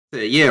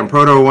Yeah, and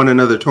Proto won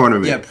another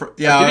tournament.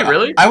 Yeah. Did he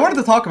really? I wanted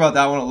to talk about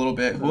that one a little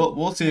bit.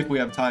 We'll see if we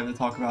have time to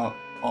talk about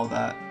all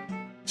that.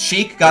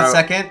 Sheik got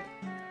second.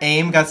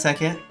 AIM got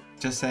second.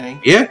 Just saying.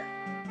 Yeah.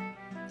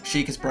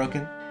 Sheik is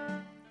broken.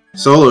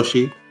 Solo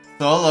Sheik.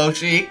 Solo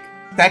Sheik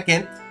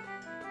second.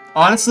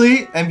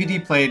 Honestly,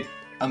 MVD played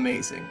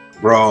amazing.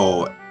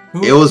 Bro,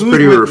 it was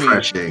pretty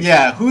refreshing.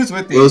 Yeah, who's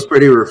with you? It was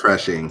pretty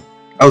refreshing.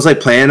 I was like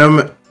playing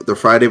him the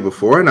Friday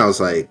before, and I was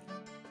like,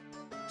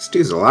 this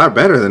dude's a lot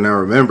better than I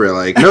remember.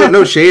 Like,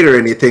 no shade or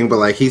anything, but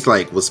like he's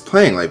like was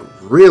playing like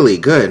really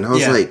good, and I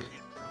was like,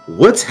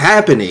 what's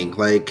happening?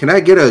 Like, can I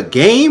get a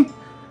game?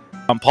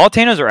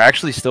 Palutinas are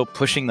actually still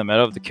pushing the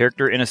meta of the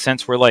character in a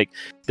sense where like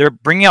they're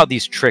bringing out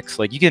these tricks.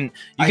 Like you can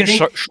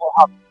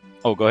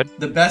oh, go ahead.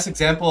 The best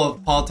example of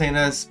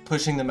Palutinas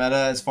pushing the meta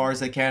as far as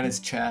they can is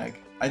Chag.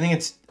 I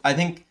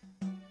think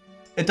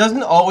it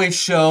doesn't always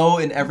show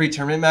in every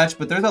tournament match,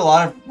 but there's a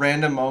lot of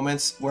random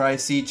moments where I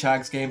see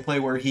Chag's gameplay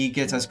where he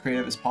gets as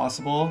creative as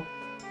possible.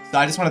 So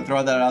I just want to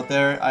throw that out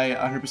there. I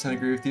 100%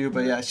 agree with you,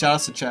 but yeah,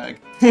 shoutouts to Chag.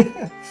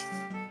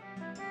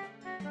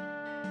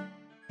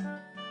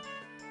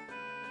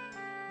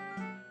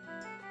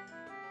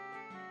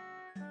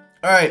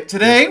 Alright,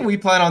 today we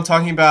plan on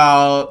talking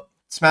about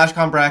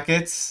SmashCon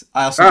brackets.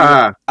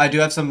 I do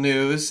have some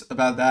news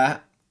about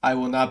that. I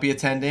will not be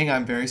attending.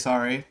 I'm very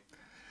sorry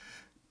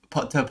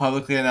to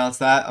publicly announce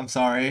that. I'm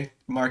sorry.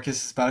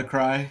 Marcus is about to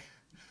cry.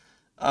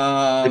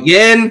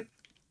 Again?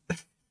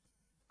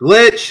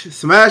 Glitch?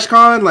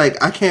 SmashCon?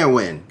 Like, I can't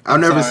win. I'll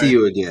never see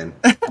you again.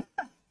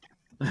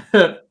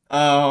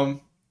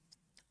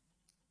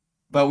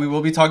 But we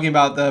will be talking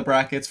about the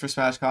brackets for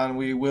SmashCon.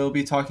 We will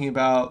be talking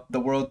about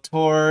the World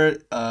Tour,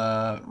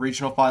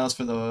 regional finals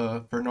for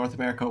North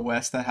America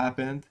West that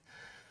happened.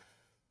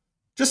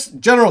 Just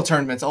general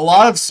tournaments. A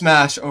lot of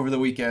Smash over the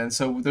weekend,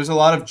 so there's a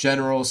lot of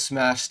general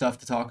Smash stuff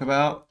to talk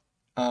about.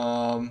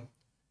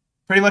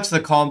 Pretty much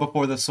the calm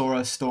before the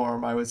Sora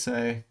storm, I would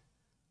say.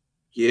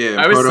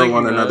 Yeah, Proto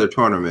won another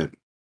tournament.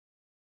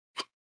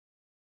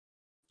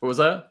 What was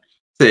that?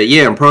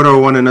 Yeah, and Proto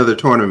won another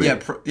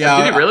tournament.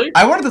 Yeah. Did he really?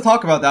 I wanted to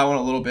talk about that one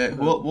a little bit.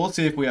 We'll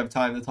see if we have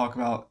time to talk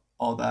about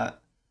all that.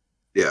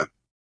 Yeah.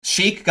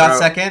 Sheik got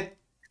second.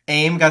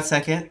 AIM got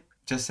second.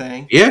 Just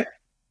saying. Yeah.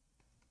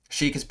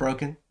 Sheik is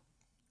broken.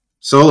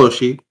 Solo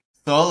Sheik.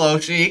 Solo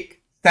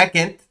Sheik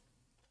second.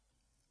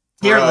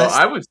 Tier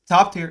list.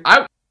 Top tier.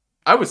 I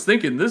was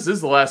thinking this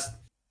is the last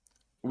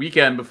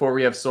weekend before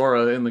we have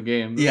Sora in the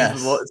game.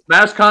 Yes.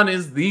 SmashCon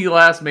is the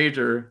last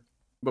major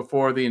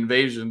before the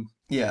invasion.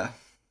 Yeah.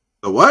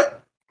 The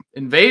what?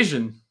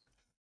 Invasion.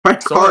 Why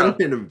call it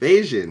an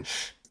invasion?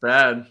 It's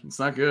bad. It's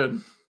not good.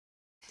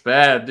 It's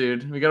bad,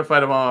 dude. We gotta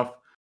fight him off.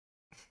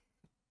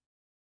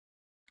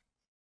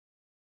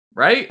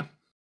 Right?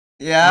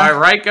 Yeah. Am I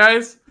right,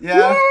 guys?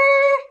 Yeah.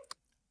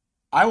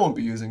 I won't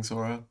be using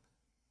Sora.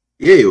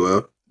 Yeah, you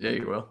will. Yeah,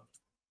 you will.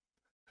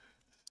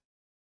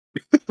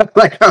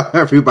 Like how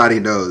everybody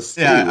knows.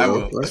 Yeah, I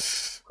will.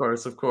 Of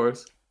course, of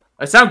course.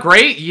 I sound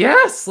great?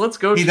 Yes! Let's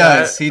go. He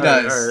does. He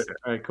does.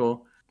 All right,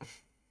 cool.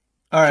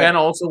 All right. Ken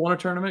also won a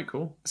tournament.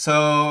 Cool.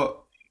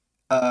 So,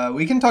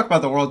 we can talk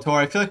about the World Tour.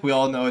 I feel like we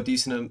all know a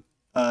decent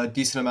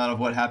amount of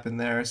what happened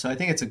there. So I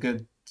think it's a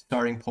good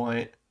starting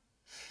point.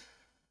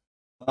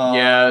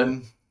 Yeah.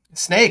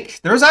 Snake.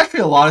 There was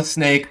actually a lot of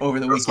Snake over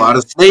the weekend. A lot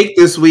of Snake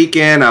this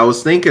weekend. I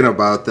was thinking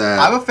about that.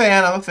 I'm a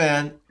fan.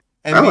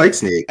 I like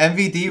Snake.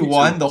 MVD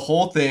won the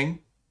whole thing.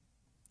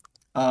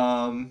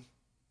 Honestly,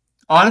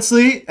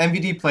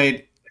 MVD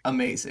played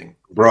amazing.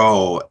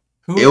 Bro,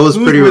 it was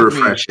pretty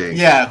refreshing.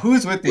 Yeah,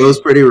 who's with me? It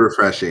was pretty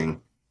refreshing.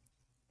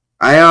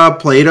 I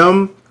played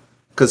him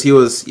because he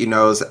was, it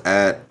was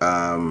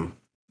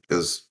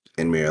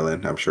in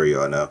Maryland. I'm sure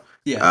you all know.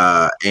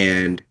 Yeah.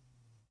 And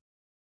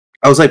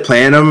I was like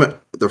playing him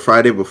the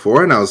Friday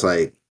before, and I was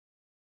like,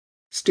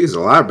 this dude's a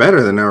lot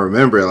better than I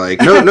remember.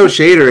 Like, no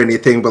shade or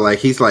anything, but like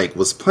he's like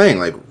was playing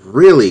like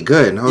really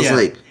good, and I was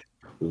like,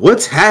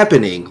 what's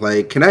happening?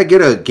 Like, can I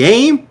get a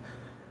game?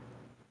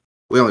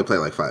 We only played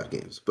like 5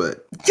 games,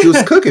 but he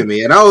was cooking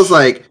me, and I was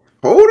like,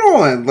 hold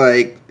on,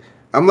 like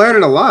I'm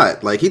learning a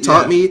lot. Like he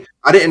taught me.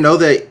 I didn't know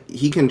that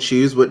he can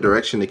choose what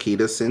direction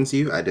Nikita sends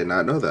you. I did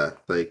not know that.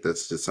 Like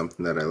that's just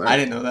something that I learned. I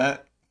didn't know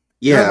that.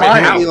 Yeah,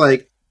 apparently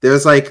like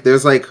there's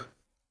like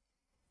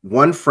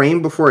 1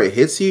 frame before it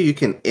hits you, you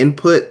can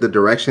input the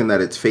direction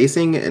that it's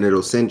facing, and it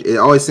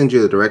always sends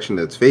you the direction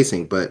that it's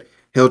facing, but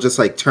he'll just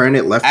like turn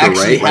it left or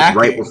right, like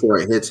right before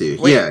it hits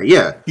you. Wait,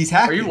 yeah. He's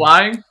hacking. Are you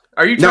lying?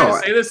 Are you trying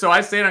to say this so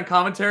I say it on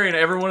commentary and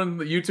everyone in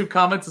the YouTube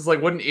comments is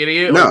like, what an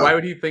idiot? No. Like, why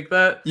would he think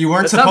that? You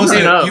weren't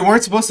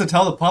supposed to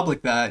tell the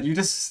public that. You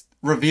just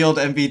revealed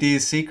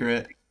MVD's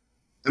secret.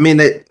 I mean,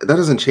 that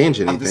doesn't change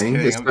anything.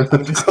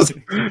 I'm just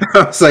kidding.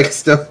 I was like,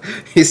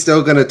 he's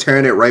still gonna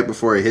turn it right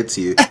before it hits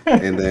you,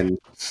 and then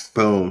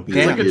boom.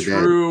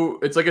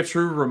 It's like a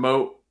true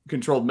remote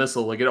controlled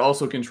missile. Like it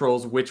also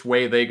controls which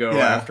way they go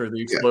after the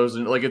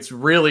explosion. Like it's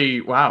really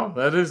wow.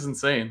 That is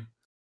insane.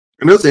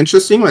 And it was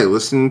interesting, like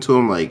listening to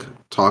him like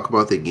talk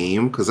about the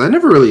game because I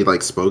never really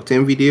like spoke to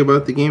MVD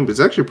about the game, but it's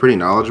actually pretty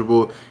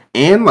knowledgeable.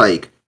 and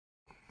like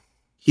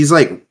he's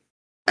like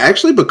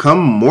actually become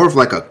more of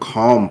like a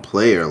calm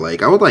player.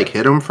 Like I would like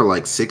hit him for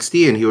like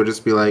 60 and he would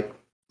just be like,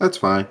 that's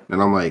fine.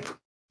 And I'm like,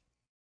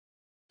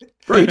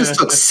 bro, you just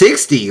took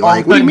 60.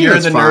 Like, what do you mean you're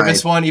that's the fine?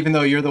 nervous one, even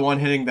though you're the one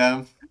hitting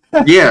them.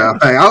 Yeah,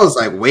 like, I was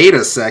like, wait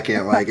a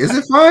second, like, is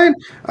it fine?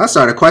 I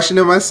started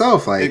questioning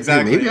myself, like,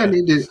 exactly, hey, maybe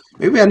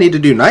I need to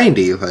do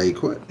 90.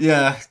 Like, what?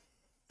 Yeah.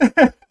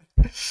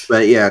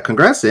 But yeah,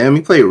 congrats to him.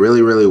 He played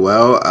really, really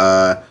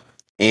well.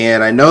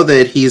 And I know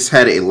that he's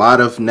had a lot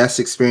of Ness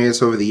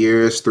experience over the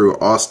years through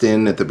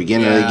Austin at the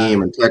beginning of the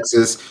game in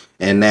Texas,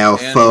 and now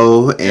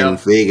Foe in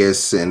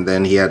Vegas, and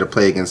then he had to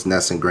play against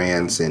Ness and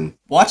Grands. And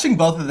watching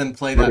both of them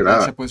play that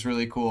matchup was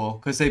really cool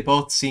because they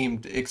both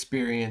seemed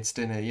experienced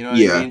in it. You know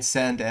what I mean?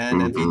 Send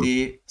and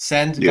MVD.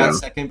 Send got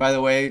second, by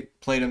the way,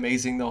 played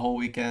amazing the whole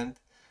weekend.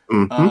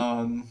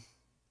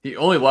 He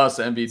only lost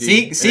to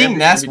MVD. Seeing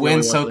Ness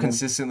win so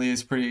consistently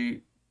is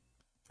pretty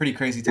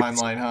crazy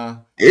timeline, huh?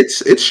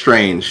 It's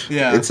strange.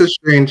 Yeah, it's a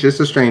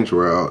strange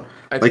world.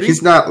 Like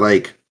he's not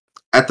like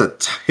at the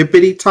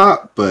tippity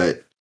top,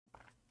 but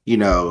you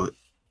know,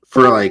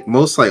 for like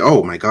most, like,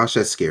 oh my gosh,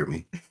 that scared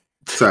me.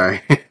 Sorry.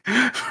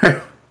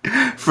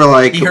 For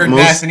like he heard most,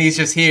 Ness and he's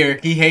just here.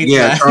 He hates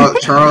that.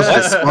 Charles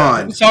just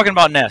spawned. Who's talking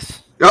about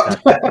Ness?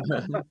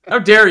 How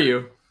dare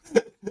you?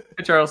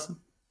 Hey Charles.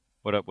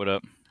 What up?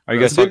 Are you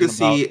guys talking about?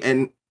 See,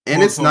 and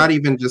it's not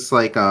even just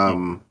like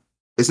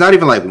it's not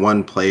even like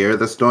one player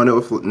that's doing it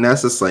with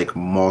Ness. It's like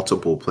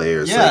multiple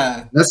players. Yeah,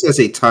 like, Ness has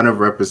a ton of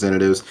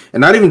representatives, and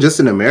not even just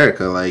in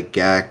America, like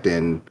GACT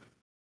and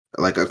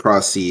like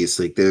across seas.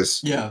 Like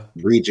there's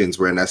regions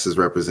where Ness is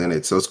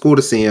represented. So it's cool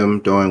to see him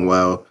doing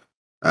well,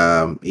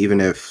 even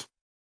if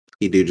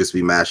he do just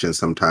be mashing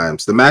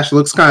sometimes. The mash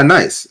looks kind of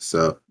nice.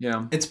 So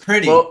yeah, it's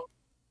pretty. Well,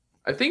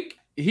 I think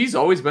he's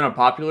always been a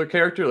popular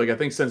character. Like I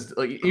think since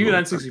like even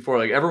N64,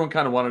 like everyone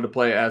kind of wanted to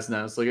play as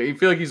Ness. Like I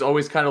feel like he's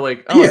always kind of like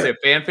I don't want to say a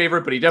fan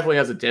favorite, but he definitely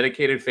has a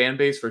dedicated fan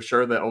base for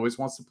sure that always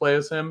wants to play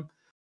as him.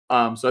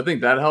 So I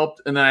think that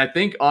helped. And then I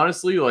think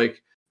honestly,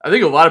 like I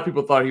think a lot of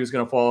people thought he was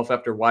going to fall off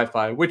after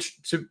Wi-Fi,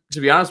 which to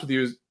be honest with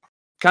you is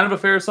kind of a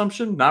fair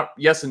assumption. Not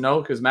yes and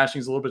no because mashing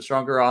is a little bit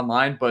stronger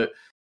online, but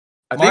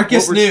I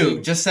Marcus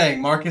knew. Just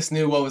saying, Marcus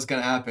knew what was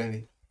going to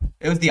happen.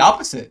 It was the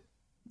opposite.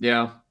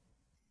 Yeah.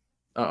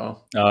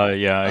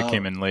 I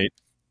came in late.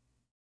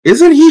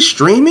 Isn't he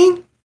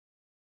streaming?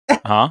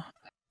 Huh?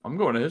 I'm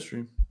going to his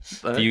stream.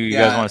 Do you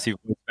guys want to see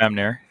spam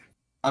Nair?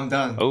 I'm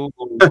done. Oh,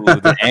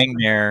 the Ang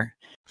Nair.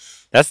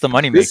 That's the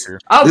moneymaker.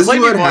 This is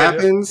what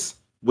happens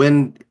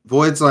when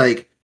Void's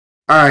like,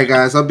 all right,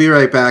 guys, I'll be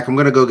right back. I'm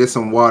going to go get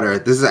some water.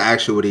 This is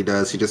actually what he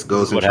does. He just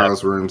goes in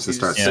Charles' rooms and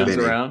starts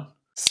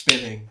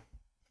spinning.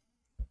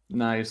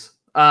 Nice.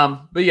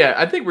 But yeah,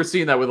 I think we're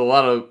seeing that with a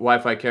lot of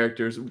Wi-Fi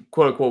characters,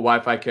 quote unquote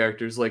Wi-Fi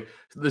characters. Like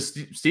the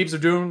Steves are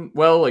doing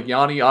well. Like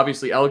Yanni,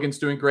 obviously, Elegant's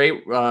doing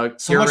great.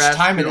 So much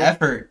time and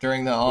effort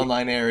during the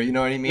online era. You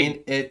know what I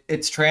mean?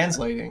 It's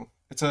translating.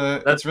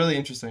 That's really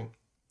interesting.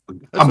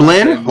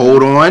 Blend,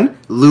 hold on.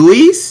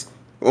 Luis,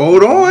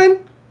 hold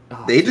on.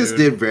 They just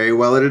did very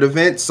well at an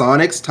event.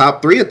 Sonic's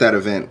top 3 at that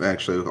event,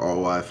 actually, all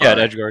Wi-Fi. Yeah,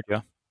 at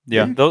Edgeguard,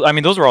 yeah.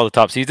 Those were all the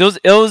top seeds.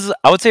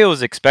 I would say it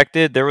was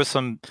expected. There was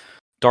some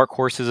dark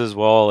horses as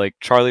well. Like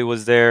Charlie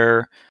was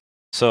there.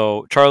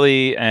 So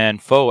Charlie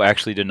and Foe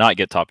actually did not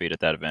get top 8 at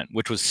that event,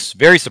 which was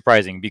very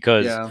surprising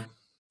because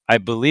I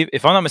believe,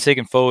 if I'm not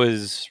mistaken, Foe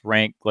is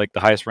ranked like the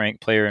highest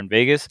ranked player in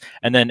Vegas,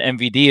 and then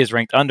MVD is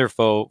ranked under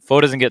Foe. Foe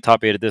doesn't get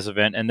top 8 at this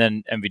event, and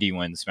then MVD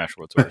wins Smash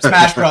World Tour.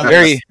 Smash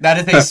Brothers. That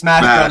is a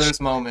Smash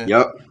Brothers moment.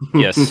 Yep.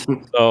 Yes.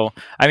 So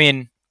I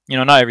mean,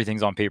 not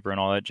everything's on paper and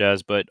all that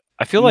jazz, but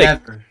I feel like.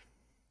 Never.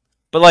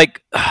 But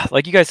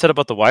like you guys said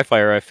about the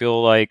Wi-Fi, I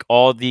feel like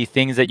all the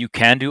things that you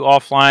can do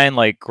offline,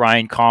 like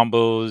grind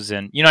combos,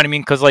 and you know what I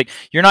mean, because like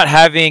you're not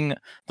having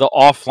the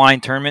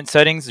offline tournament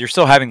settings, you're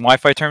still having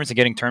Wi-Fi tournaments and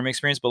getting tournament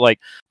experience. But like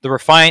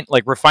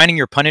refining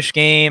your punish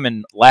game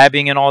and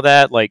labbing and all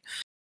that, like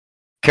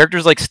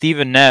characters like Steve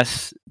and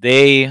Ness,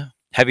 they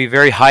have a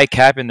very high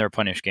cap in their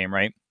punish game,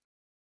 right?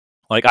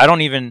 Like I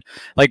don't even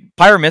like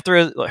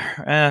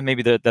Pyramithra.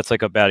 Maybe that's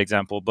like a bad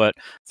example, but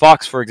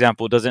Fox, for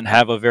example, doesn't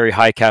have a very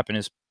high cap in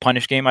his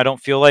punish game. I don't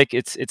feel like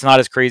it's not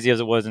as crazy as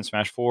it was in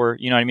Smash 4.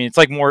 You know what I mean? It's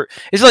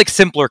like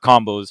simpler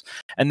combos.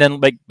 And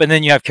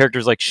then you have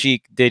characters like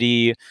Sheik,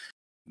 Diddy,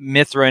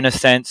 Mithra in a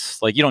sense.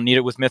 Like you don't need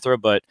it with Mithra,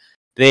 but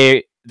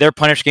their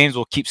punish games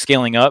will keep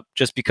scaling up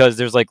just because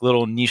there's like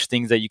little niche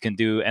things that you can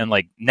do. And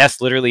like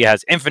Ness literally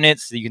has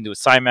infinites that you can do a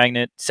side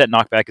magnet. Set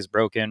knockback is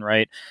broken,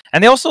 right?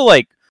 And they also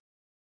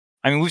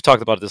we've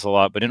talked about this a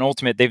lot, but in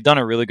Ultimate, they've done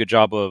a really good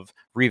job of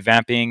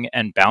revamping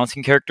and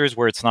balancing characters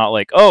where it's not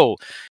like, oh,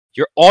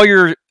 all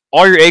your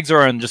eggs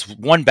are in just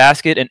one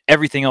basket and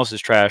everything else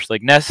is trash.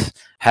 Like Ness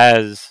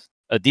has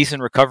a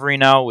decent recovery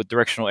now with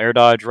directional air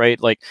dodge, right?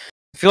 Like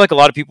I feel like a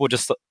lot of people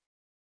just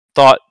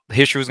thought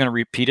history was going to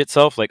repeat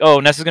itself. Like, oh,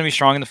 Ness is going to be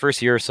strong in the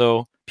first year or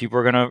so. People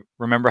are going to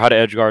remember how to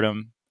edgeguard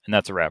him, and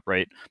that's a wrap,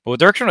 right? But with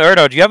directional air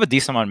dodge, you have a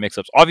decent amount of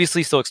mix-ups.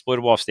 Obviously, still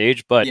exploitable off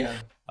stage, but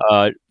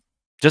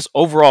just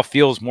overall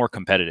feels more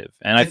competitive.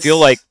 And I feel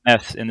like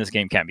Ness in this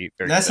game can't be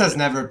very Ness has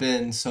never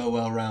been so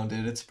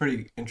well-rounded. It's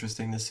pretty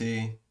interesting to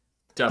see.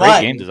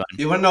 Great game design.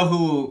 You want to know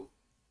who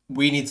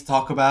we need to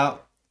talk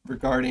about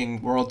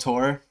regarding World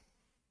Tour?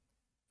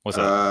 What's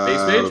up?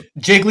 Bassmage?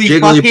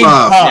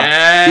 Jigglypuff.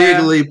 Yeah.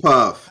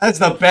 Jigglypuff. That's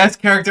the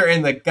best character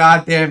in the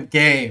goddamn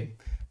game.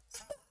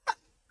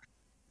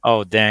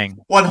 Oh, dang.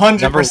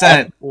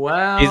 100%.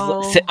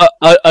 Wow.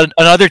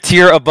 Another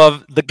tier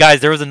above the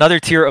guys. There was another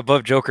tier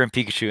above Joker and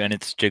Pikachu, and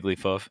it's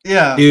Jigglypuff.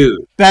 Yeah.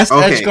 Dude. Best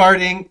edge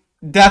guarding,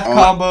 death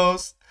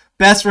combos,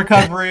 best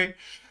recovery.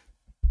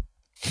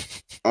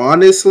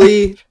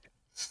 Honestly,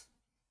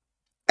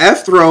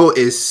 F-throw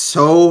is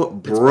so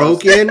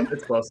broken.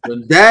 It's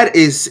busted. That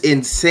is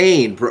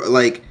insane, bro.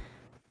 Like,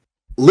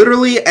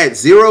 literally at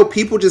 0,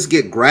 people just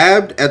get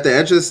grabbed at the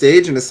edge of the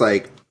stage, and it's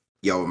like,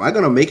 yo, am I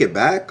gonna make it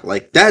back?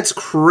 Like, that's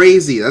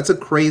crazy. That's a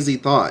crazy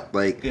thought.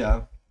 Like,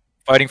 Yeah.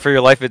 Fighting for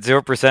your life at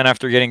 0%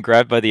 after getting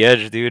grabbed by the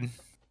edge, dude.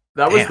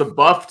 That was the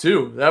buff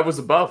too. That was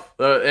a buff.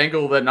 The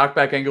angle, that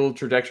knockback angle,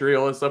 trajectory,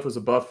 all that stuff was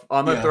a buff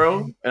on that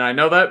throw. And I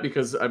know that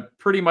because I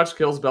pretty much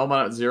kills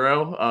Belmont at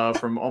 0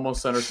 from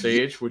almost center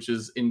stage, which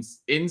is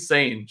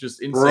insane.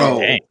 Just insane.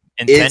 Bro,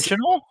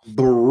 intentional?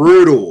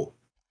 Brutal.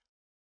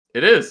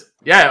 It is.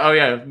 Yeah. Oh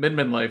yeah.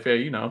 Min life. Yeah.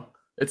 You know,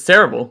 it's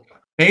terrible.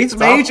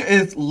 Bassmage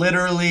is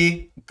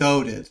literally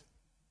goated.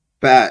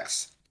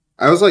 Facts.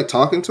 I was like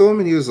talking to him,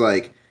 and he was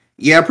like,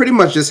 yeah, I pretty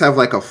much just have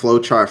like a flow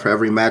chart for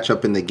every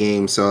matchup in the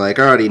game. So like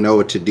I already know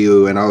what to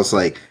do. And I was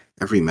like,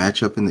 every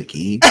matchup in the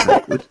game?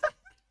 Like,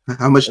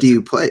 how much do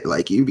you play?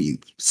 Like you be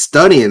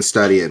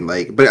studying.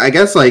 Like, but I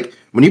guess like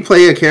when you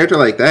play a character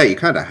like that, you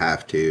kind of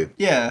have to.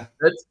 Yeah.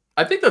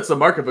 I think that's the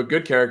mark of a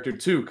good character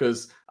too.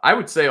 Because I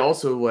would say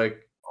also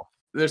like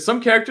there's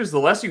some characters, the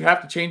less you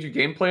have to change your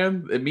game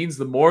plan, it means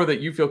the more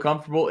that you feel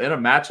comfortable in a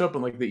matchup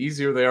and like the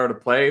easier they are to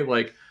play.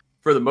 Like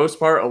for the most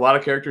part, a lot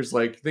of characters,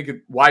 like think of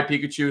why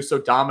Pikachu is so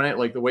dominant,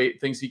 like the way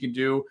things he can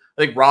do.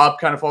 I think Rob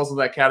kind of falls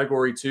into that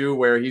category too,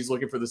 where he's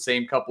looking for the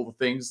same couple of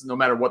things, no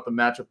matter what the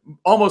matchup,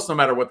 almost no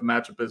matter what the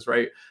matchup is,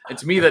 right? And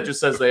to me, that just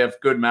says they have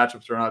good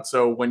matchups or not.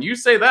 So when you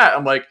say that,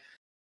 I'm like,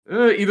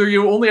 either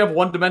you only have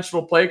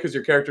one-dimensional play because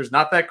your character's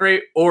not that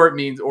great, or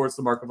it's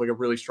the mark of like a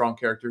really strong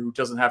character who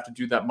doesn't have to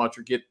do that much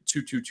or get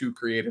too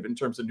creative in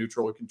terms of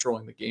neutral or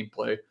controlling the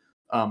gameplay.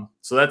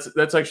 So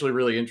that's actually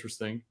really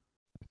interesting.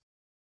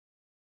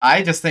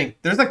 I just think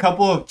there's a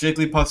couple of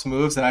Jigglypuff's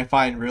moves that I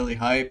find really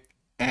hype,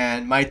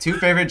 and my two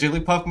favorite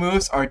Jigglypuff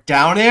moves are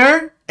down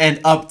air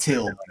and up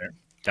tilt.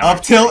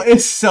 Up tilt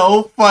is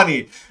so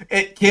funny.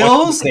 It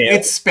kills.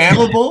 It's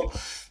spammable.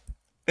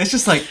 It's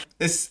just like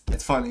it's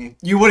funny.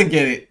 You wouldn't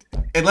get it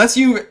unless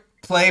you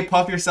play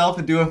Puff yourself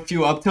and do a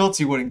few up tilts.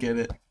 You wouldn't get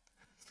it.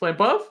 Play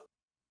Puff?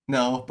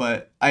 No,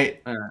 but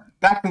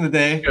back in the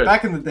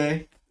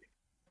day.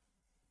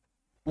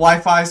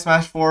 Wi-Fi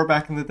Smash 4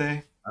 back in the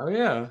day. Oh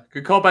yeah,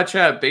 good call by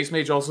chat.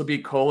 Bassmage also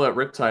beat Cola at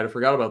Riptide. I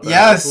forgot about that.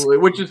 Yes, absolutely.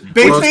 Which is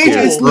Bassmage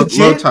is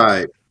legit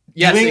tide.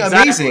 Yes, doing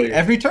exactly. amazing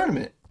every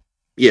tournament.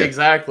 Yeah,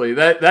 exactly.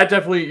 That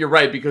definitely, you're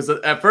right, because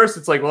at first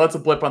it's like, well, that's a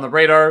blip on the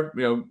radar.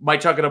 You know,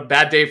 might chuck it a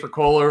bad day for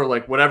Cola or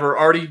like whatever.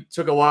 Already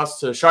took a loss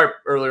to Sharp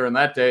earlier in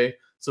that day,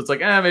 so it's like,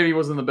 maybe he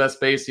wasn't the best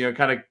base. You know,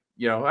 kind of,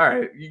 all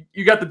right,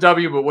 you got the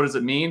W, but what does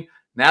it mean?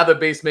 Now that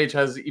Bassmage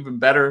has even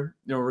better,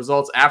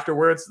 results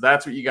afterwards,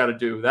 that's what you got to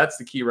do. That's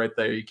the key right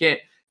there. You can't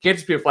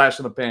just be a flash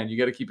in the pan. You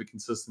got to keep it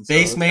consistent. So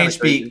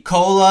Bassmage beat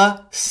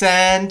Cola,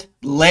 Sand,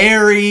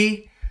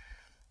 Larry.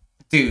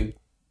 Dude,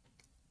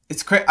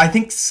 it's crazy. I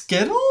think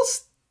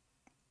Skittles?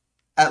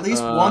 At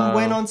least one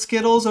win on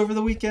Skittles over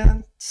the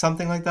weekend.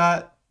 Something like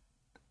that.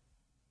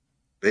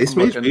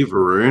 Bassmage beat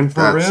Varun?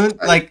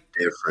 Varun? Like,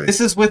 different.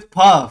 This is with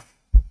Puff.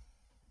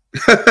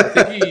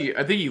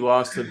 I think he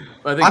lost to.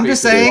 I'm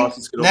just saying,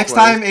 next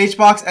time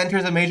HBox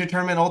enters a major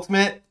tournament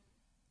ultimate,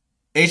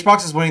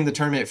 HBox is winning the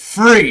tournament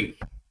free.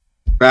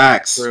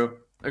 Facts. True.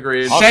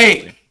 Agreed.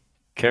 Shake.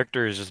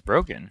 Character is just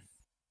broken.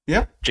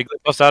 Yep.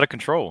 Jigglypuff's out of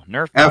control.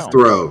 Nerf.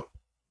 F-throw.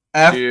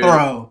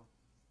 F-throw.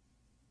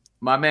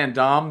 My man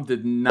Dom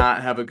did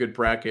not have a good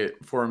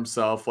bracket for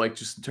himself, like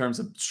just in terms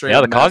of straight. Yeah,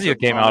 the Kazuya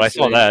came out. I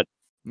saw that.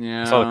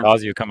 Yeah, I saw the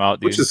Kazuya come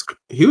out, dude. Which is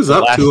he was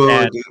up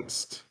 2-0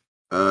 against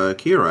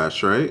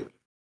Kirash, right?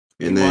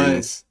 And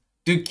then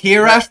dude,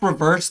 Kirash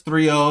reverse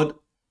 3-0'd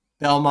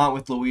Belmont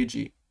with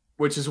Luigi,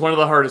 which is one of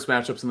the hardest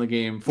matchups in the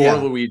game for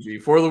Luigi.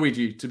 For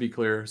Luigi, to be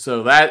clear,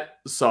 so that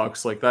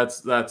sucks. Like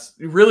that's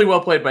really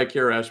well played by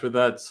Kirash, but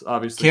that's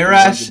obviously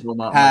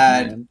Kirash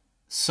had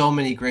so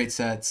many great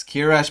sets.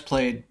 Kirash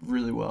played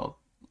really well.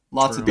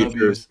 Lots of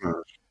W's.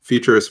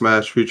 Future of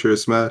Smash.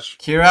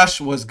 Kirash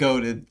was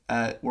goated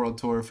at World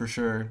Tour for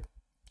sure.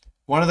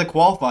 One of the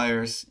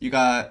qualifiers. You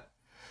got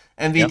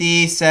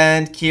MVD,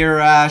 Send,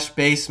 Kirash,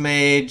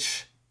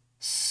 Bassmage,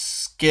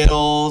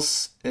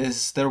 Skittles.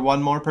 Is there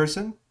one more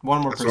person?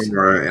 One more person.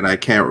 And I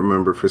can't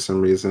remember for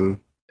some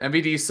reason.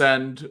 MVD,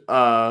 Send,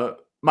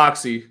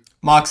 Moxie.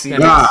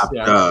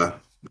 Duh.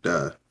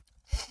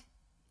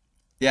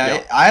 Yeah,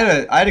 yep. I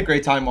had a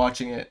great time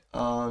watching it.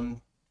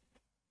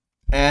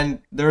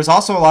 And there was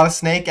also a lot of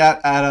Snake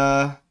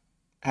at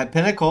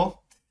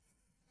Pinnacle.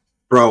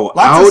 Bro,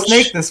 Lots of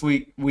Snake this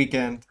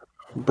weekend.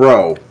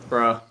 Bro.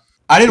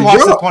 I didn't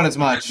watch this one as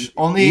much.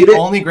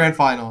 Only grand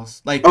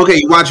finals. Like, okay,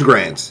 you watch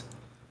grands.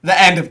 The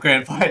end of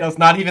grand finals,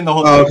 not even the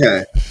whole thing.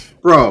 Okay.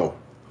 Bro.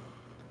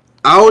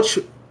 Ouch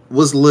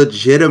was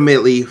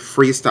legitimately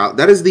freestyle.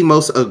 That is the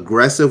most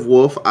aggressive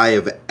wolf I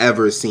have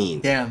ever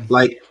seen. Damn.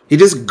 Like, he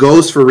just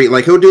goes for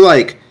like he would do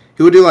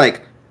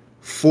like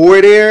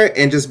forward air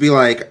and just be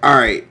like, all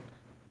right,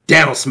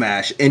 down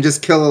smash and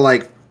just kill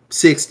like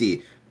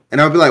 60. And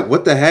I would be like,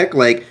 what the heck?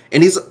 Like,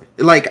 and he's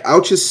like,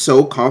 Ouch is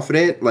so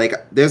confident. Like,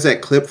 there's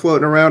that clip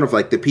floating around of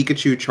like the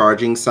Pikachu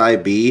charging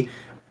side B,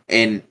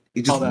 and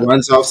he just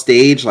runs off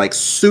stage like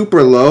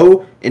super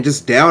low and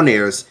just down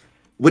airs,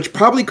 which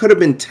probably could have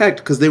been teched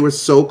because they were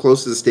so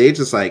close to the stage.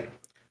 It's like,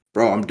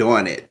 bro, I'm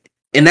doing it.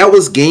 And that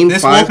was game 5.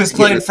 This wolf is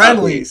playing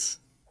friendlies.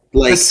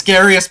 Like, the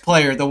scariest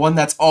player, the one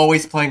that's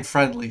always playing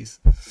friendlies.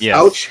 Yes.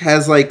 Ouch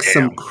has like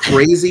some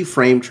crazy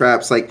frame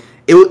traps. Like,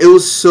 it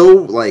was so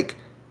like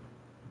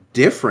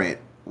different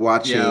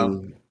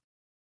watching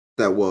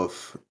that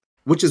wolf,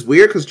 which is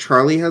weird because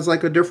Charlie has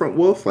like a different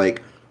wolf.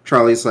 Like,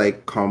 Charlie's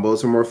like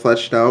combos are more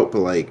fleshed out, but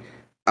like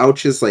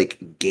Ouch's like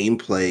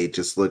gameplay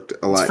just looked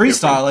a lot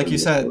freestyle, like you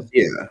said.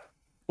 Yeah.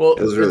 Well,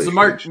 it really it's the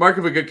mark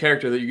of a good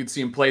character that you can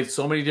see him play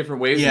so many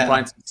different ways and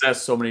find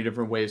success so many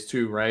different ways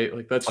too, right?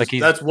 Like that's like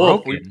that's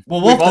Wolf. We've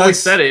always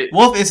said it.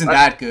 Wolf isn't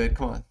that good.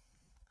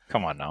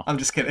 Come on now. I'm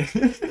just kidding.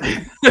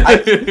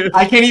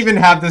 I can't even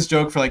have this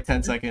joke for like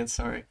 10 seconds.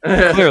 Sorry.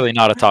 Clearly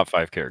not a top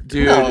 5 character.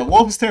 Dude, no,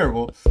 Wolf is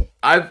terrible.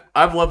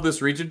 I've loved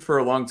this region for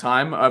a long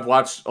time. I've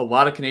watched a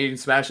lot of Canadian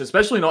Smash,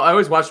 especially I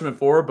always watch them in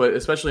 4, but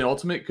especially in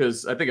Ultimate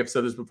because I think I've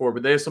said this before,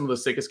 but they have some of the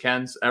sickest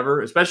cans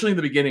ever, especially in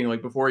the beginning,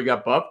 like before he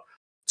got buffed.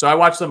 So I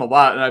watched them a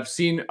lot,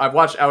 and I've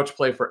watched Ouch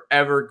play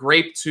forever.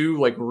 Grape too,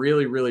 like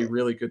really, really,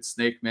 really good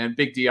Snake, man.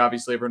 Big D,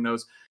 obviously everyone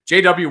knows.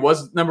 JW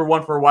was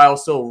 #1 for a while,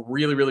 still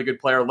really, really good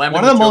player. Lemon,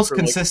 one of the most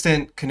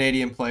consistent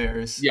Canadian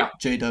players. Yeah,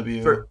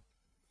 JW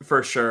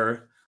for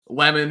sure.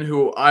 Lemon,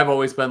 who I've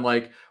always been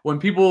like, when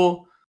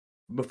people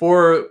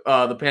before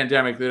the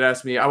pandemic, they'd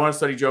ask me, I want to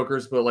study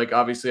Jokers, but like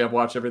obviously I've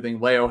watched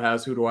everything Leo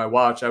has. Who do I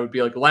watch? I would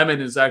be like,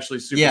 Lemon is actually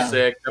super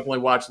sick. Definitely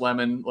watch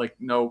Lemon, like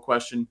no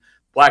question.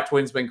 Black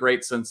Twin's been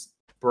great since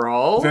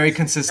Brawl. Very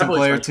consistent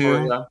player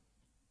too.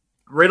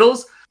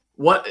 Riddles.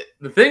 What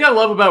the thing I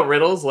love about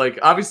Riddles, like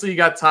obviously he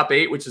got top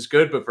 8, which is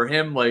good, but for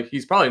him, like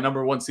he's probably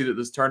 #1 seed at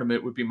this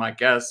tournament would be my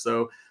guess.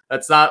 So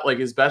that's not like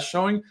his best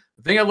showing.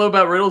 The thing I love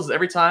about Riddles is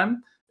every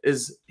time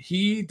is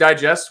he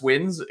digests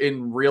wins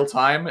in real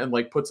time and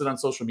like puts it on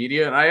social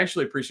media, and I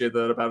actually appreciate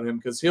that about him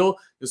because you'll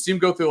see him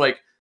go through like,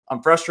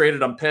 I'm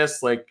frustrated, I'm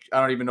pissed, like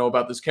I don't even know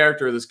about this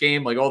character or this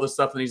game, like all this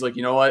stuff, and he's like,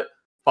 you know what?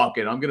 Fuck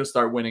it, I'm gonna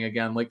start winning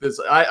again. Like this,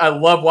 I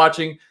love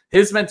watching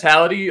his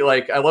mentality.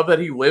 Like I love that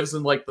he lives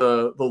in like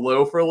the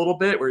low for a little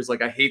bit, where he's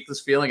like, I hate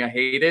this feeling, I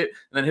hate it,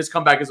 and then his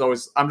comeback is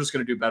always, I'm just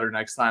gonna do better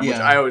next time, which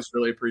I always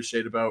really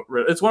appreciate about.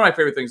 It's one of my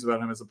favorite things about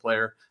him as a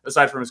player,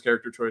 aside from his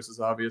character choices,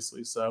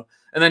 obviously. So,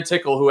 and then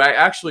Tickle, who I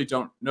actually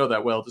don't know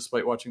that well,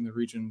 despite watching the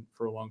region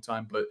for a long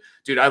time. But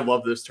dude, I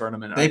love this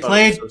tournament. They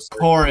played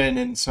Corin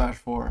in Smash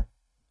 4.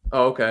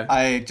 Oh, okay.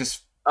 I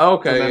just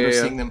remember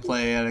seeing them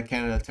play at a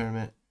Canada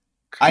tournament.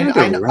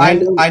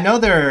 I know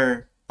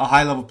they're a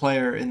high level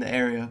player in the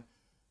area.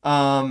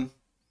 Pyramithra.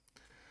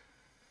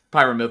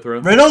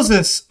 Riddles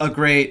is a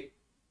great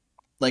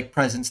like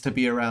presence to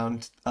be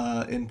around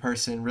in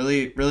person.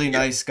 Really, really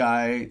nice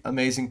guy,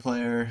 amazing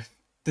player.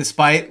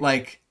 Despite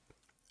like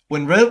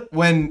when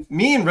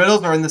me and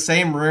Riddles are in the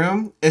same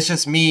room, it's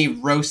just me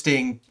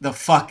roasting the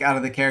fuck out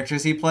of the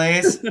characters he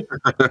plays,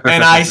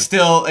 and I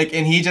still like,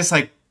 and he just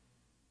like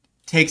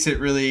takes it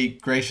really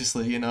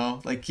graciously, you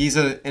know, like he's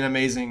an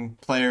amazing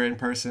player in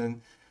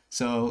person.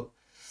 So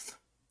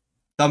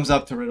thumbs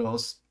up to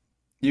Riddles.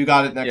 You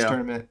got it next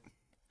tournament.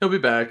 He'll be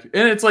back.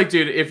 And it's like,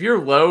 dude, if your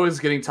low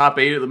is getting top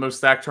 8 at the most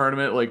stacked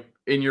tournament, like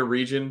in your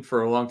region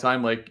for a long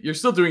time, like you're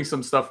still doing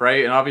some stuff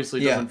right. And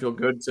obviously it doesn't feel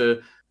good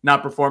to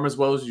not perform as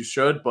well as you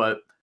should, but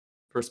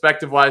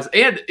perspective wise,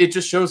 and it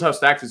just shows how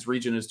stacked his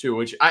region is too,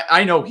 which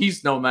I know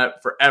he's known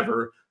that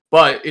forever.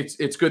 But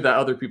it's good that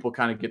other people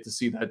kind of get to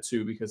see that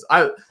too, because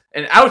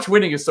Ouch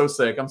winning is so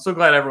sick. I'm so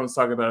glad everyone's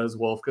talking about his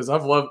Wolf, because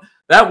I've loved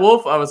that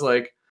Wolf. I was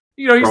like,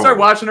 you know, you start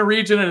watching a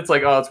region and it's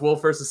like, oh, it's Wolf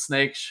versus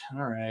Snake.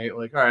 All right,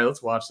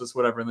 let's watch this,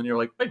 whatever. And then you're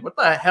like, wait, what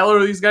the hell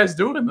are these guys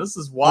doing? This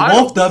is wild.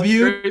 Wolf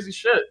W, crazy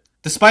shit.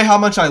 Despite how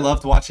much I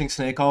loved watching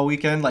Snake all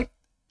weekend, like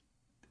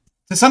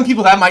to some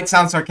people that might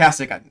sound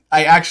sarcastic.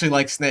 I actually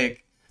like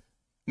Snake.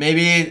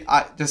 Maybe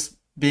I just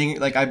being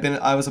like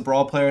I was a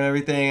Brawl player and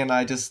everything, and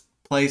I just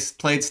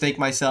played Snake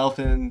myself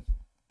in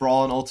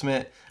Brawl and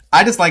Ultimate.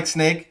 I just like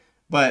Snake,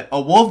 but a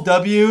Wolf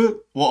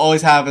W will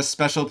always have a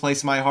special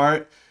place in my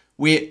heart.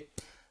 A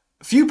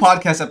few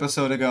podcast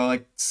episodes ago,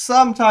 like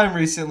sometime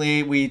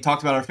recently, we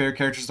talked about our favorite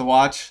characters to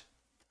watch.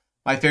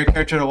 My favorite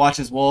character to watch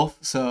is Wolf,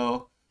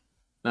 so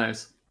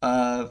nice.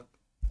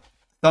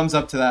 Thumbs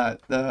up to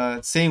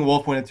that. Seeing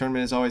Wolf win a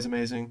tournament is always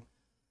amazing.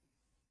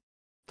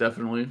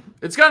 Definitely.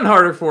 It's gotten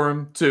harder for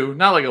him too.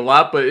 Not like a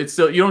lot, but it's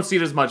still, you don't see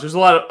it as much. There's a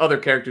lot of other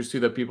characters too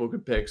that people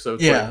could pick. So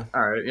it's like,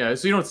 all right, yeah.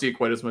 So you don't see it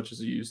quite as much as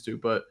you used to,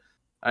 but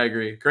I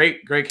agree.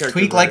 Great character.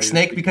 Tweek like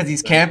Snake because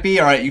he's campy.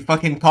 All right, you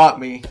fucking caught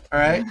me. All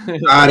right.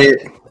 Got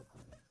it.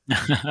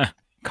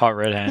 Caught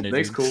red-handed.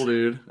 Snake's cool,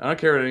 dude. I don't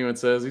care what anyone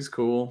says. He's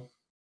cool.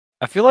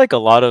 I feel like a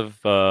lot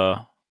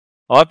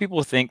of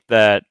people think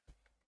that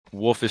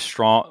Wolf is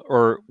strong,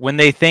 or when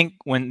they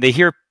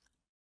hear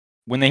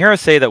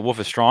us say that Wolf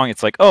is strong,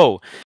 it's like,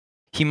 oh,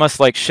 he must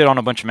like shit on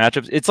a bunch of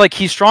matchups. It's like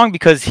he's strong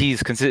because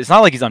he's consistent. It's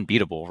not like he's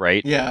unbeatable,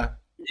 right? Yeah.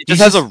 It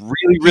just has a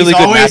really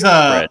good matchup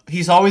spread.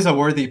 He's always a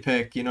worthy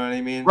pick, you know what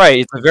I mean? Right.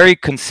 It's a very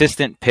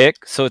consistent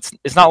pick, so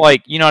it's not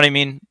like, you know what I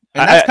mean?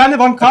 And that's kind of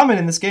uncommon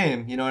in this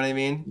game, you know what I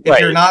mean? If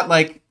you're not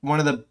like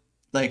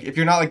if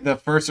you're not like the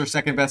first or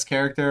second best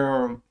character,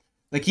 or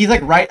like he's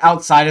like right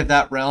outside of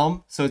that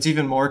realm, so it's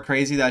even more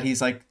crazy that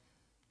he's like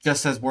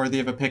just as worthy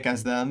of a pick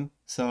as them.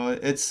 So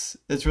it's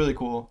really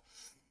cool.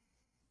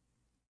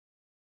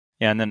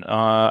 Yeah, and then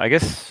I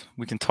guess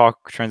we can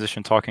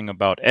transition talking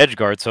about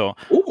Edgeguard. So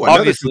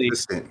obviously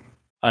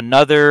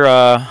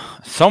another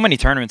so many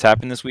tournaments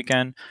happened this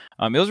weekend.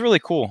 It was really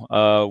cool.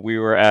 We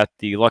were at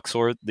the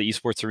Luxor. The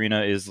esports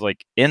arena is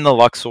like in the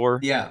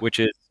Luxor, which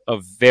is a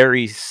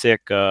very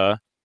sick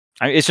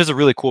it's just a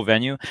really cool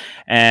venue.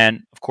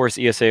 And of course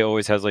ESA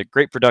always has like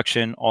great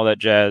production, all that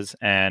jazz.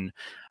 And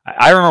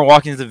I remember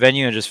walking to the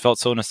venue and just felt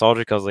so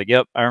nostalgic. I was like,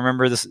 yep, I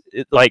remember this.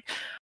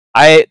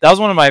 That was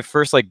one of my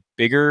first like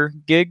bigger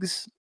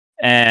gigs,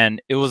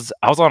 and I was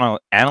on an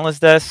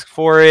analyst desk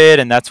for it,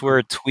 and that's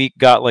where Tweek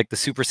got like the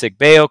super sick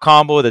Bayo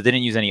combo that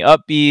didn't use any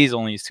up Bs,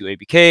 only used 2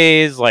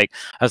 ABKs. Like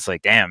I was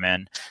like, damn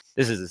man,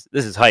 this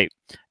is hype.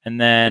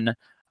 And then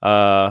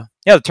the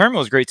tournament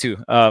was great too.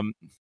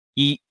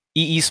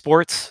 EE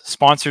Sports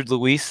sponsored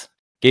Luis,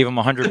 gave him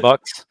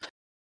 $100,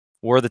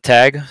 wore the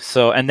tag.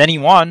 So, and then he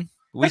won.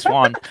 Luis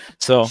won.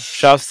 So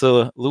shouts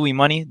to Louis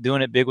Money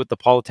doing it big with the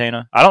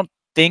Palutena. I don't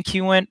think he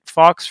went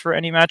Fox for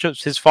any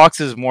matchups. His Fox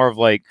is more of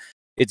like,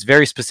 it's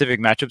very specific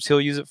matchups he'll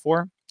use it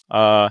for.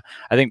 I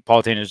think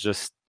Palutena is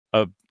just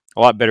a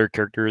lot better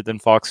character than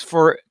Fox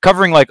for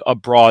covering like a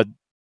broad,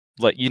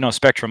 like, you know,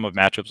 spectrum of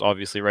matchups,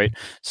 obviously, right?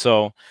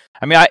 So,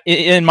 I mean,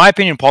 in my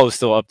opinion, Paul is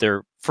still up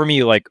there for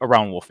me, like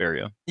around Wolf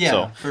area. Yeah,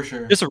 so, for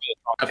sure. Just a really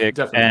strong pick.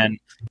 Definitely. And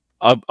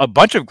a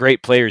bunch of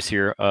great players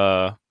here.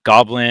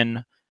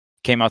 Goblin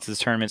came out to this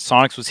tournament.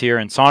 Sonics was here,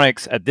 and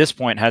Sonics at this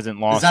point hasn't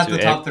lost. Is that the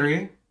top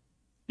 3?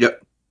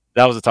 Yep.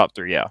 That was the top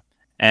 3, yeah.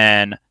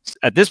 And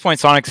at this point,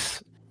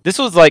 Sonics, this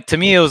was like, to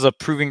me, it was a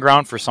proving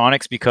ground for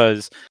Sonics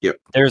because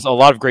there's a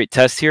lot of great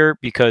tests here,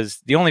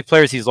 because the only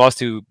players he's lost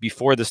to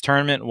before this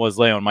tournament was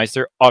Leo and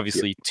Meister.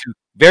 Obviously, 2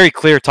 very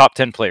clear top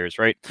 10 players,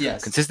 right?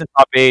 Yes. Consistent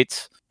top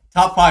 8s.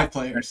 Top 5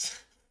 players.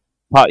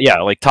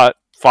 Like top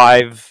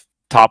 5,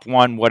 top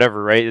 1,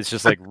 whatever, right? It's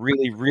just like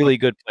really, really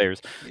good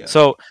players. Yeah.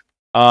 So,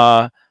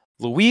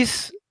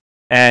 Luis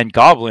and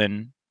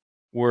Goblin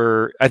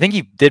I think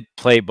he did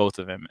play both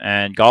of them,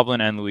 and Goblin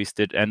and Luis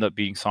did end up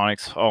beating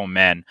Sonics. Oh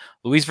man,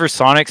 Luis versus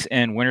Sonics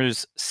in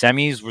winners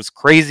semis was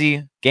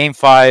crazy. Game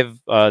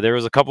 5, there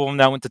was a couple of them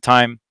that went to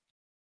time,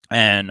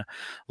 and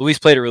Luis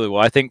played it really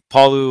well. I think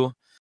Palu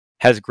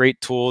has great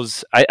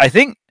tools. I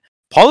think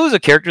Palu is a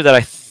character that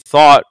I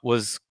thought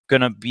was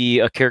gonna be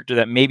a character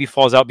that maybe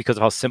falls out because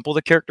of how simple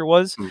the character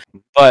was,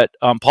 but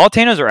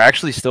Palutenas are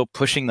actually still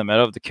pushing the meta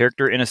of the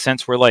character in a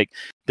sense where like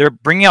they're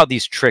bringing out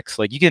these tricks.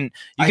 Like you can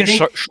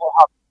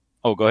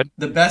oh, go ahead.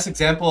 The best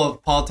example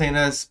of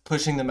Palutenas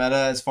pushing the meta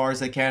as far as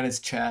they can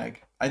is Chag.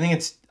 I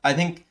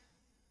think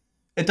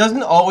it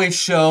doesn't always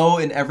show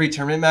in every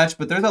tournament match,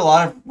 but there's a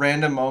lot of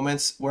random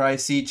moments where I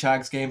see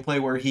Chag's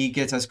gameplay where he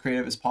gets as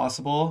creative as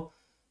possible.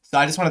 So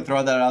I just want to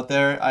throw that out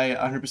there. I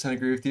 100%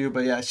 agree with you,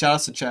 but yeah, shout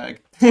outs to Chag.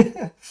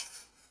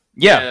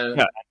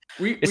 Yeah.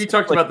 We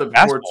talked about that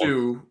before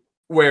too,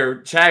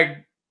 where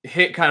Chag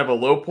hit kind of a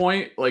low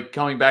point, like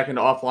coming back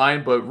into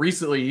offline, but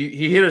recently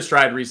he hit a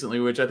stride recently,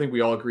 which I think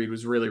we all agreed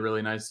was really,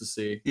 really nice to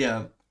see.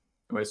 Yeah.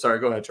 Anyway, sorry,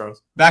 go ahead,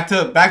 Charles. Back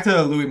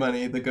to Louis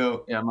Money, the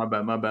GOAT. Yeah, my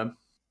bad.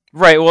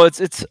 Right. Well,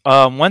 it's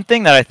one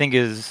thing that I think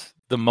is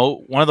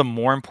one of the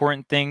more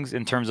important things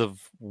in terms of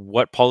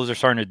what Palus are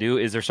starting to do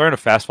is they're starting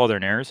to fast fall their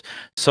nairs.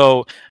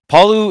 So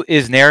Palu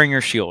is nairing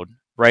your shield,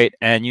 right?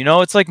 And you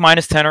know it's like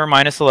 -10 or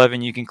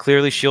 -11. You can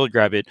clearly shield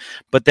grab it,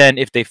 but then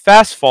if they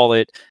fast fall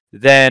it,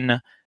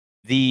 then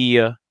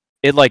it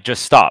like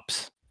just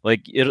stops.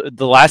 Like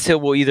the last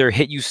hit will either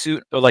hit you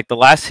soon, or like the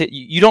last hit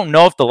you don't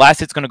know if the last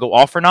hit's gonna go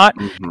off or not,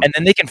 and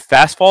then they can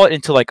fast fall it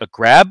into like a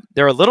grab.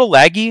 They're a little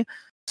laggy.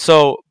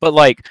 So, but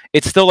like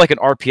it's still like an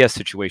RPS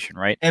situation,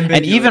 right? And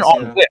even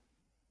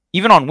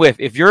on whiff,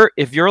 if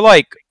you're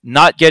like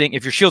not getting,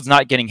 if your shield's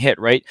not getting hit,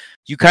 right,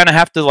 you kind of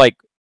have to like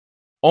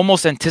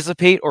almost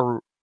anticipate,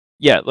 or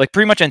like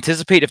pretty much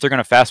anticipate if they're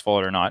gonna fast fall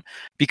it or not,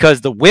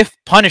 because the whiff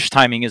punish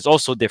timing is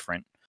also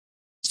different.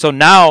 So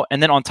now,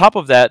 and then on top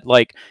of that,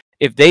 like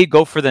if they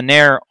go for the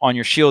nair on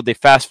your shield, they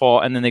fast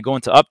fall and then they go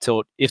into up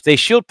tilt. If they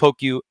shield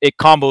poke you, it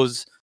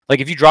combos. Like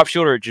if you drop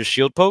shield or just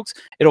shield pokes,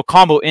 it'll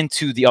combo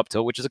into the up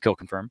tilt, which is a kill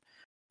confirm.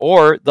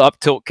 or the up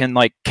tilt can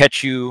like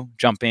catch you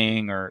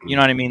jumping, or you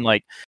know what I mean,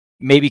 like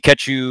maybe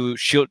catch you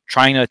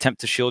trying to attempt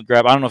to shield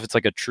grab. I don't know if it's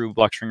like a true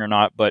block string or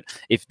not, but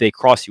if they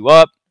cross you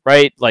up,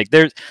 right? Like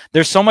there's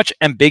so much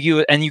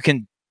ambiguous, and you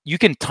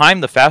can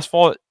time the fast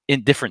fall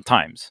in different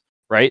times,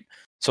 right?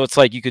 So it's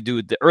like you could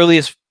do the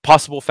earliest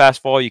possible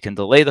fast fall, you can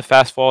delay the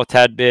fast fall a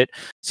tad bit.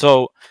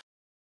 So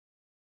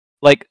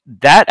like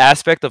that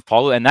aspect of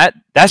Palu, and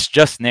that's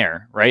just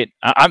Nair, right?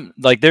 I'm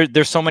like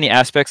there's so many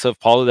aspects of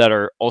Palu that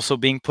are also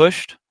being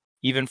pushed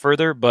even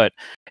further, but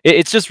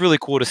it's just really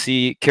cool to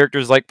see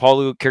characters like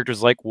Palu,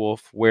 characters like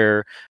Wolf,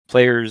 where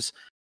players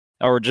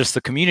or just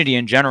the community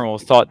in general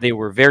thought they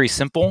were very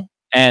simple,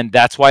 and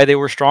that's why they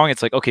were strong.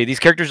 It's like, okay, these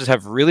characters just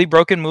have really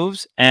broken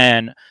moves,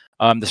 and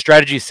the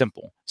strategy is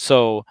simple.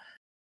 So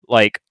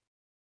like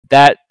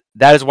that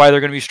is why they're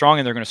going to be strong,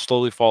 and they're going to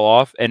slowly fall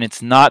off. And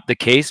it's not the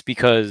case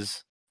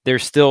because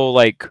there's still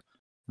like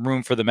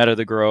room for the meta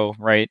to grow,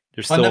 right?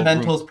 There's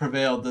fundamentals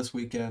prevailed this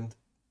weekend.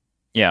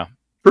 Yeah,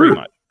 pretty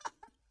much.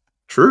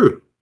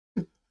 True.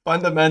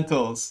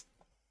 Fundamentals.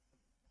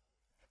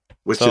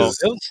 Which So is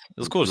it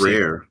was cool to see.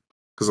 rare.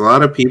 Because a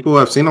lot of people,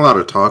 I've seen a lot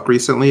of talk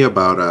recently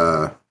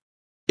about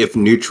if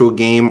neutral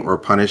game or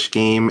punish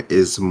game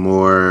is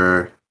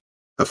more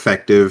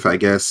effective, I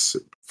guess,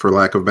 for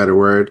lack of a better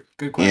word,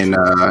 Good question.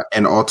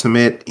 in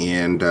Ultimate.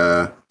 And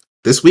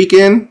this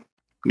weekend,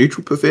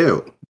 neutral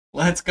prevailed.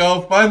 Let's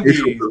go, Neutral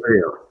Fundy.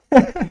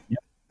 prevailed.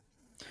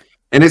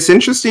 And it's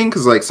interesting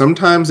because like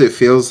sometimes it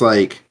feels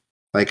like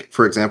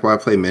for example, I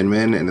play Min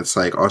Min and it's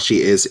like all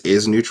she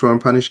is neutral and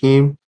punish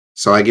game.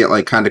 So I get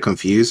like kind of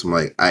confused. I'm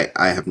like, I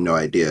have no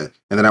idea.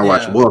 And then I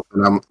watch Wolf,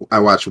 and I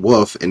watch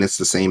Wolf, and it's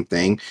the same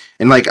thing.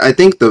 And like I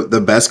think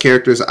the best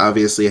characters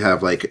obviously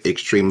have like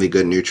extremely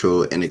good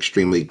neutral and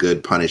extremely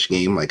good punish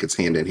game, like it's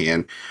hand in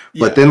hand.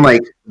 But then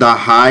like the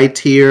high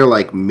tier,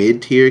 like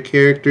mid tier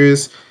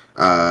characters,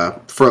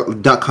 for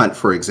Duck Hunt,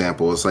 for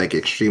example, is like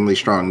extremely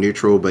strong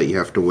neutral, but you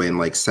have to win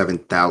like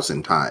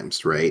 7,000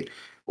 times, right?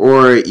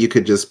 Or you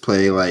could just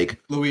play like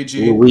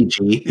Luigi.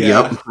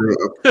 Yeah. Yep.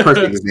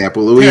 Perfect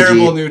example. Luigi.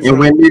 Neutral.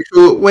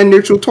 And win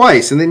neutral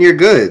twice, and then you're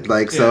good.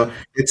 Like so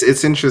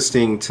it's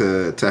interesting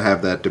to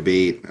have that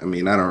debate. I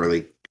mean, I don't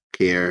really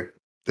care.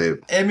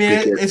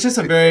 It's just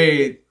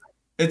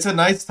it's a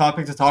nice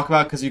topic to talk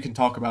about because you can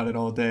talk about it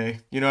all day.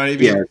 You know what I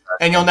mean? Yeah.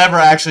 And you'll never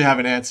actually have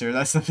an answer.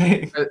 That's the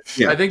thing.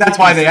 I think that's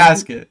why they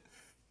ask it.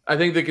 I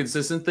think the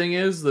consistent thing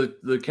is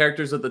the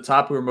characters at the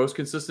top who are most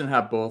consistent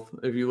have both.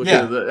 If you look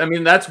at it, I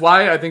mean, that's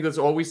why I think that's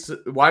always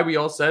why we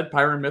all said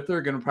Pyro and Myth are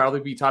going to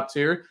probably be top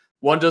tier.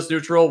 One does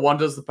neutral, one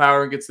does the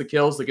power and gets the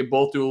kills. They can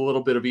both do a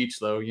little bit of each,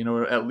 though. You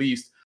know, at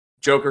least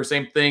Joker,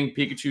 same thing.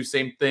 Pikachu,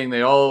 same thing.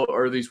 They all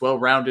are these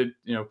well-rounded.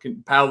 You know,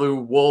 Palu,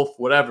 Wolf,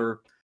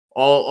 whatever.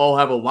 All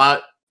have a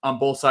lot on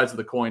both sides of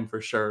the coin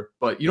for sure.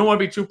 But you don't want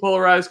to be too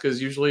polarized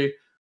because usually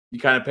you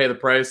kind of pay the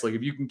price. Like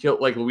if you can kill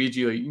like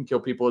Luigi, like you can kill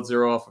people at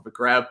 0 off of a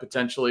grab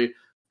potentially,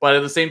 but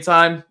at the same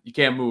time, you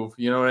can't move.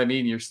 You know what I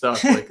mean? You're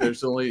stuck. Like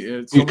there's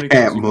only so many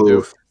things you can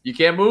do. You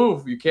can't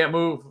move. You can't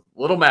move.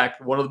 Little Mac,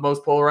 one of the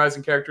most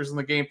polarizing characters in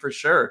the game for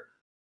sure.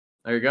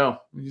 There you go.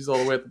 He's all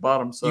the way at the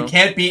bottom. So you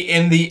can't be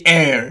in the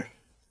air.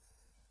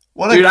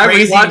 What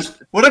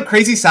a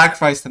crazy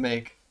sacrifice to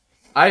make.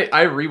 I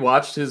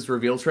rewatched his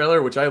reveal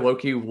trailer, which I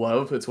low-key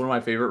love. It's one of my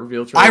favorite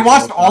reveal trailers. I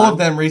watched all of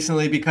them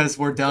recently because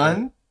we're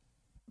done.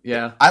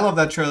 Yeah, I love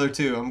that trailer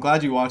too. I'm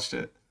glad you watched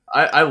it.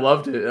 I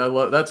loved it.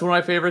 That's one of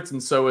my favorites,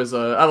 and so is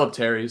I love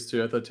Terry's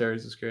too. I thought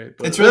Terry's is great.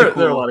 But it's really cool.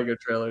 There are a lot of good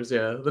trailers.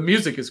 Yeah, the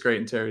music is great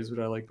in Terry's, what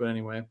I like. But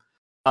anyway,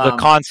 the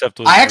concept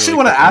was. I actually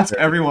want to ask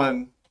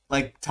everyone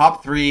like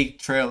top 3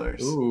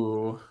 trailers.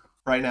 Ooh,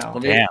 right now.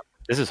 Damn,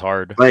 this is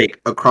hard.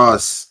 Like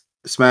across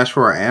Smash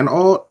 4 and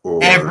Ult,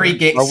 or every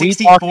game,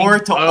 64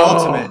 to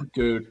Ultimate,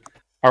 dude.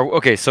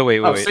 Okay, so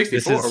wait. 64.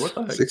 This is what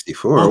the heck?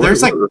 64. Well,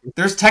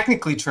 there's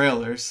technically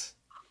trailers.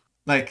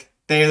 Like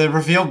they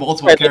reveal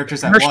multiple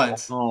characters at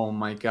once. Oh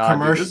my god,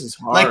 dude, this is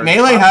hard. Like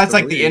Melee has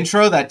like the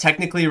intro that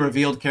technically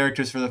revealed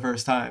characters for the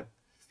first time.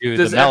 Dude,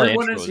 does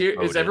everyone is here?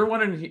 Is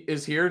everyone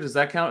is here? Does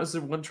that count as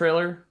one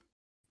trailer?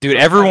 Dude,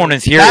 everyone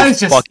is here. That is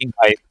just fucking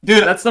hype.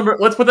 Dude, that's number.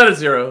 Let's put that at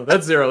 0.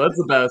 That's 0. That's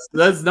the best.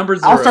 That's number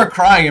 0. I'll start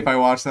crying if I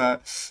watch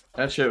that.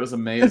 That shit was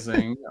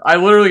amazing. I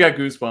literally got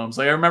goosebumps.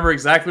 Like I remember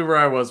exactly where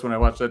I was when I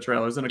watched that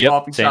trailer. I was in a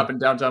coffee shop in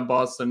downtown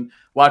Boston,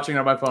 watching it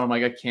on my phone. I'm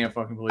like, I can't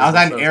fucking believe. I was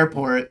at an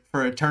airport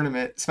for a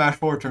tournament, Smash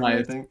 4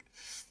 tournament, I think.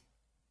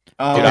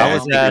 Dude, I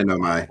think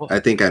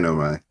I know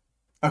mine.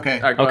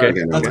 Okay.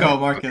 Okay. Let's go,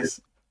 Marcus.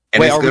 And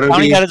wait, are we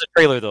counting that as a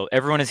trailer though?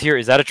 Everyone is here.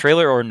 Is that a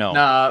trailer or no?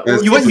 Nah.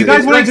 You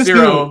guys want to just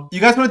do?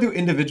 You guys want to do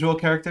individual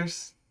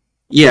characters?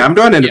 Yeah, I'm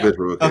doing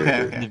individual.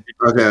 Yeah.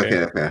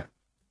 Okay.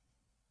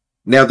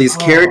 Now these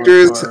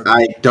characters,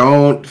 I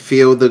don't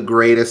feel the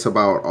greatest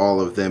about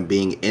all of them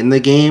being in the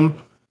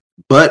game,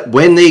 but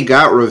when they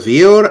got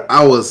revealed,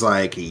 I was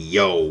like,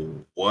 "Yo,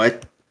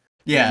 what?"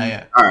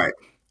 Yeah. All right.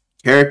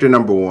 Character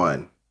number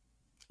 1.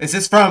 Is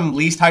this from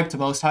least hype to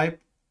most hype?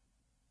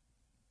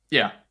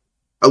 Yeah.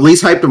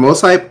 Least hype to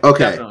most hype?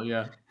 Okay. Definitely,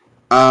 yeah.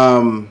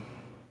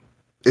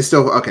 It's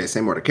still okay,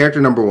 same order. Character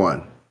number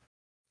 1.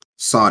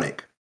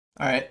 Sonic.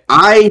 All right.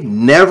 I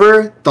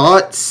never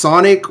thought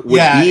Sonic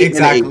would be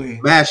in a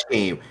Smash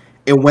game.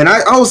 And when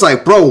I was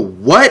like, bro,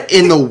 what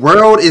in the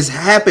world is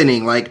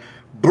happening? Like,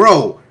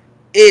 bro,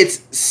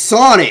 it's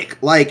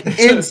Sonic, like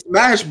in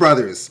Smash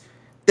Brothers.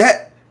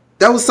 That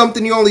was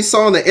something you only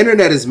saw on the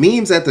internet as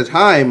memes at the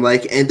time.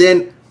 Like, and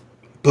then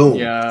boom,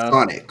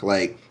 Sonic.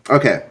 Like,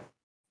 okay.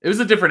 It was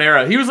a different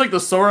era. He was like the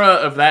Sora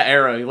of that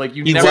era. Like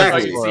you never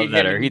thought you'd see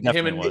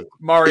him and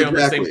Mario in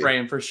the same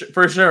frame for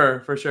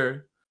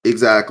sure.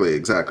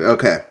 Exactly.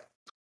 Okay.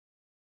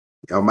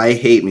 Y'all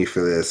might hate me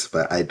for this,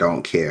 but I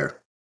don't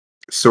care.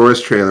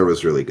 Sora's trailer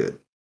was really good.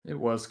 It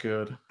was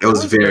good. It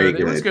was very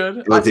good. It was good.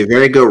 It was a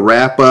very good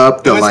wrap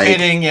up. It was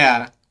hitting,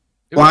 yeah.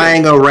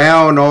 Flying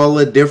around all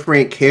the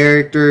different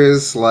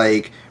characters,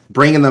 like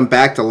bringing them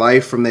back to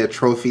life from their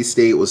trophy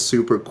state was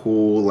super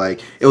cool.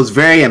 Like it was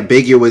very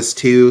ambiguous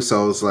too,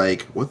 so I was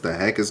like, "What the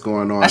heck is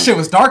going on?" That shit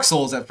was Dark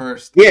Souls at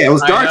first. Yeah, it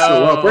was Dark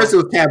Souls. Well, first it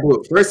was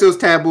Taboo. First it was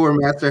Taboo or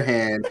Master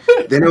Hand.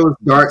 Then it was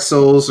Dark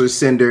Souls or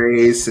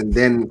Cinderace, and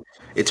then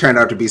it turned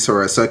out to be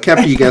Sora. So it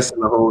kept you guessing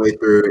the whole way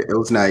through. It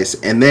was nice.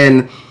 And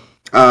then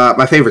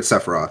my favorite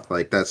Sephiroth.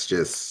 Like that's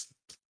just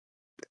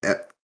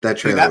that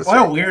trailer. Dude,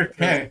 what a weird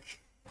pick.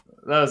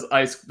 That was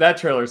ice. That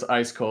trailer's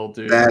ice cold,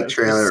 dude. That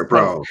trailer,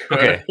 bro.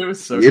 Okay, it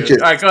was so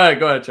good. All right,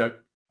 go ahead, Chuck.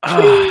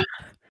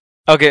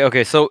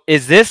 Okay. So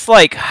is this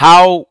like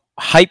how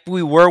hype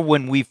we were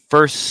when we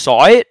first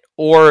saw it,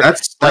 or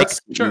that's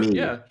sure, me.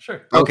 Yeah,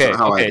 sure. Okay.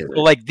 So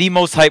like the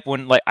most hype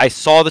when like I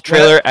saw the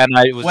trailer and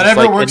I was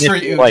whatever just, like, works for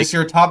you. Like, just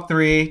your top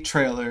 3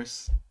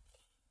 trailers.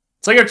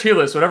 It's like our tier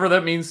list, whatever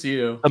that means to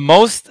you. The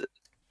most.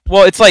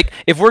 Well, it's like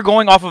if we're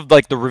going off of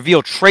like the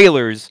reveal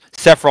trailers,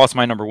 Sephiroth's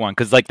my number 1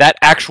 because like that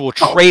actual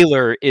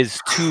trailer is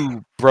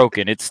too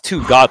broken. It's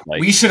too godlike.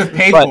 We should have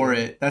paid for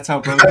it. That's how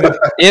broken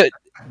it.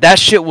 That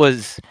shit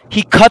was.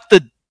 He cut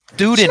the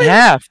dude in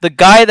half. The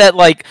guy that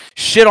like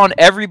shit on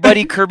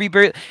everybody. Kirby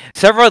Bear.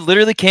 Sephiroth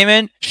literally came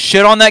in,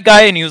 shit on that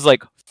guy, and he was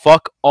like,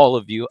 "Fuck all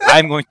of you.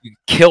 I'm going to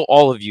kill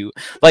all of you."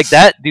 Like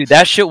that, dude.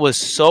 That shit was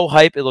so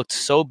hype. It looked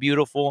so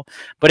beautiful.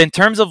 But in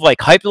terms of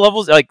like hype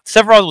levels, like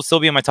Sephiroth will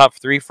still be in my top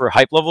 3 for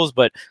hype levels.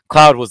 But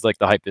Cloud was like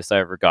the hypest I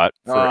ever got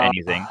for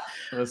anything.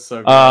 That's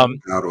so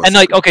good. And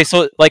like, okay,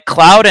 so like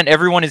Cloud and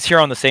everyone is here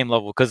on the same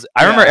level because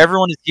I remember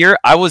everyone is here.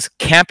 I was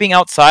camping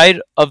outside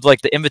of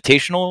like the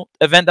invitational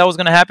event that was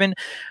going to happen.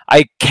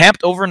 I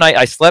camped overnight.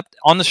 I slept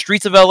on the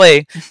streets of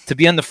LA to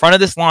be in the front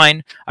of this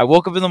line. I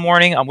woke up in the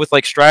morning. I'm with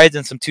like Strides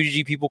and some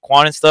 2GG people,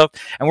 Quan and stuff,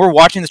 and we're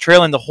watching the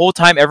trailer. And the whole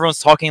time, everyone's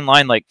talking in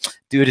line like,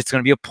 "Dude, it's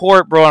gonna be a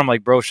port, bro." And I'm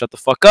like, "Bro, shut the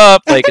fuck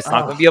up! Like, it's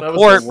not gonna be a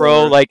port,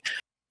 bro." Like.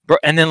 Bro,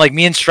 and then like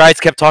me and Strides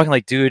kept talking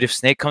like, dude, if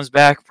Snake comes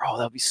back, bro,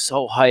 that'll be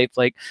so hype.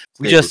 Like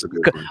we just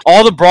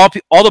all the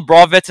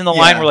brawl vets in the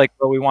line were like,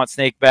 bro, we want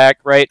Snake back,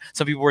 right?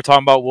 Some people were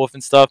talking about Wolf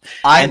and stuff.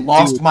 I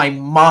lost my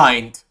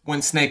mind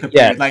when Snake appeared.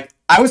 Yeah. Like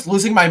I was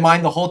losing my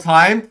mind the whole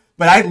time,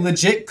 but I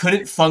legit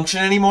couldn't function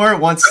anymore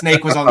once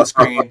Snake was on the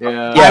screen.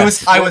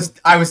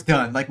 I was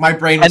done. Like my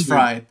brain was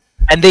fried.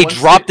 And they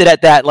dropped it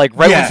at that, like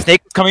when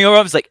Snake was coming over,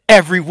 I was like,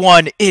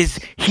 everyone is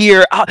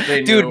here.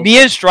 Dude, me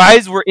and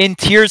Strides were in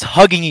tears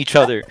hugging each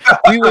other.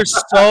 We were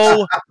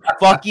so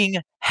fucking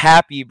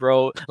happy,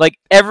 bro. Like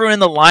everyone in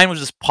the line was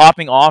just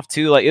popping off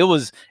too. Like it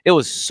was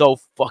so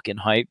fucking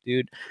hype,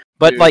 dude.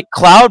 But like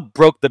Cloud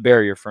broke the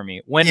barrier for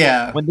me. When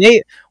I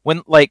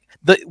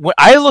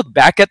look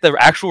back at the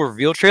actual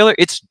reveal trailer,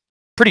 it's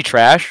pretty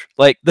trash.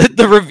 Like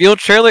the reveal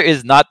trailer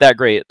is not that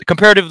great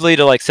comparatively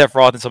to like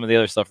Sephiroth and some of the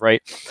other stuff,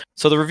 right?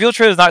 So the reveal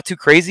trailer is not too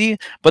crazy,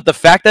 but the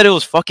fact that it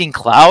was fucking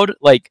Cloud,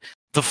 like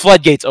the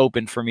floodgates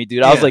opened for me,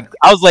 dude. I was like,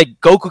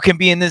 Goku can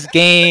be in this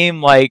game,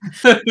 like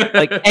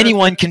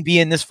anyone can be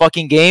in this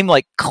fucking game.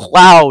 Like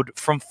Cloud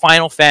from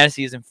Final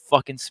Fantasy is in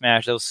fucking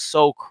Smash. That was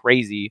so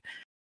crazy.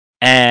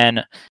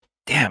 And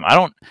damn, I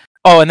don't.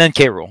 Oh, and then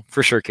K. Rool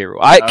for sure. K.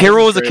 Rool. K.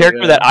 Rool was a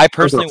character that I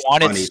personally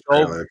wanted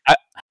so.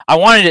 I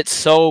wanted it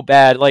so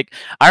bad. Like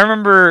I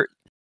remember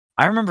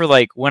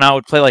like when I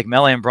would play like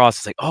Melee and Bros,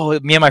 it's like, oh,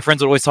 me and my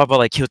friends would always talk about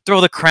like he'll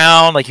throw the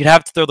crown, like you'd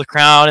have to throw the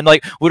crown, and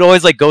like we'd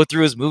always like go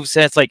through his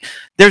movesets. Like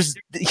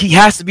he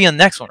has to be on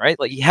the next one, right?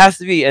 Like he has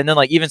to be. And then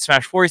like even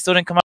Smash 4 he still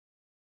didn't come out.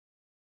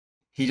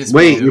 He just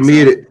you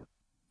muted.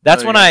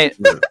 That's when I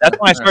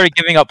started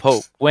giving up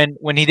hope.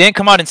 When he didn't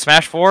come out in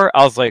Smash 4,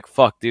 I was like,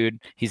 fuck, dude,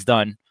 he's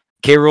done.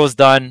 K. Rool's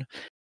done.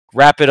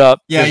 Wrap it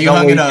up. Yeah, you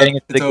hung it up.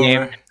 It's the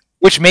game. Over.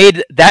 Which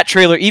made that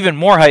trailer even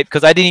more hype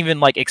because I didn't even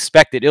like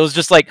expect it. It was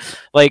just like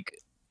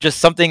just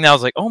something that I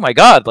was like, oh my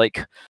god,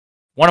 like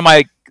one of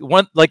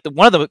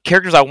the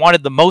characters I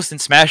wanted the most in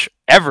Smash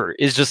ever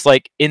is just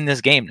like in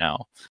this game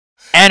now.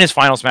 And his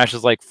final Smash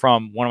is like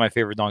from one of my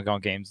favorite Donkey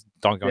Kong games,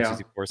 Donkey Kong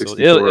 64. So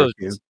it was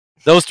just,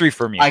 those 3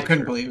 for me. I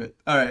couldn't believe it.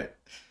 All right.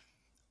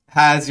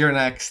 Haz, you're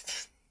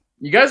next.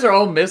 You guys are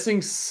all missing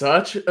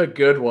such a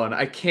good one.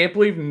 I can't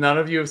believe none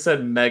of you have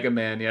said Mega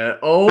Man yet.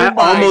 Oh my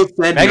almost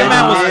said Mega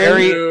Man was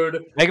very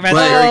dude. Mega Man's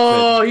very good.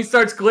 Oh, he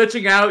starts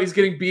glitching out. He's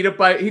getting beat up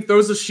by. He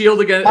throws a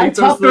shield again. My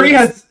top 3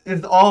 is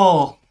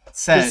all.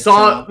 said.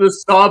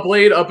 The saw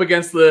blade up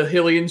against the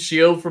Hylian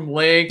shield from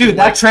Link. Dude,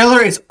 that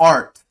trailer is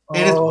art.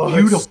 It is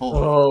beautiful.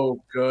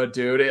 Oh, good,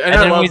 dude. And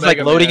then when he's like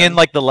loading in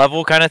like the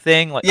level kind of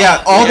thing. Like,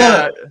 yeah,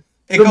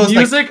 it the goes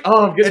music.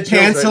 Like, it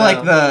pans to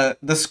like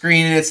the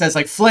screen and it says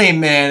like Flame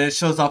Man. It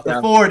shows off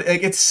the Ford.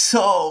 It's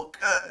so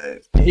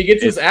good. He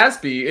gets his ass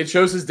beat. It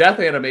shows his death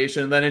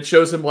animation, and then it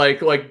shows him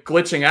like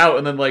glitching out,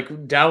 and then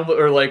like down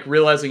or like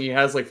realizing he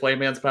has like Flame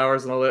Man's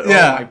powers and all that.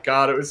 Yeah. Oh my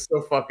god, it was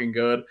so fucking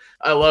good.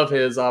 I love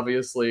his,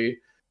 obviously.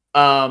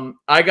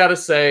 I gotta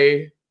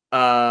say,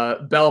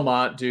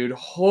 Belmont, dude.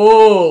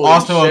 Holy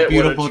also shit, a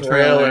beautiful what a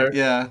trailer.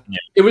 Yeah.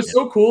 It was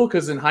so cool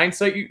because in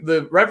hindsight,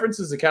 the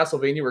references to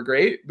Castlevania were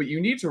great, but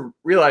you need to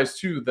realize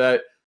too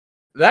that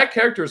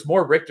character is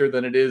more Richter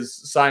than it is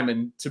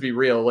Simon, to be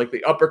real. Like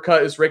the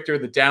uppercut is Richter,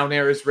 the down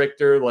air is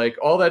Richter, like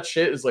all that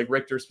shit is like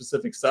Richter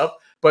specific stuff.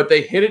 But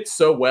they hit it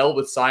so well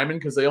with Simon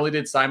because they only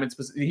did Simon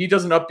specific. He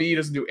doesn't up B, he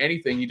doesn't do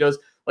anything. He does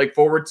like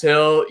forward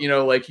tilt,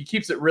 like he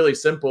keeps it really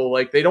simple.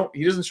 Like he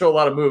doesn't show a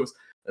lot of moves.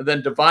 And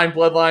then Divine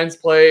Bloodlines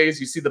plays.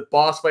 You see the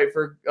boss fight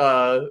for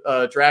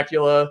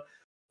Dracula.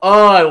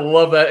 Oh, I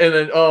love that. And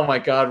then, oh my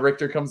god,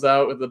 Richter comes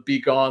out with the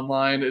Be Gone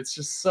line. It's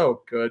just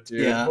so good,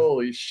 dude. Yeah.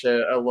 Holy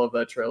shit. I love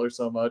that trailer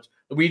so much.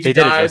 Luigi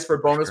dies for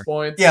bonus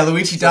points. Yeah,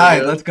 Luigi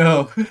died. Good. Let's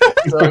go.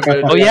 So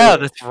good, oh, yeah,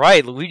 that's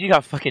right. Luigi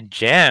got fucking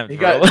jammed. He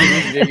got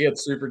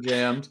super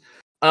jammed.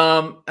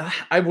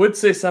 I would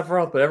say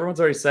Sephiroth, but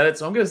everyone's already said it.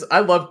 So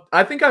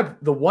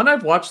the one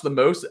I've watched the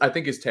most, I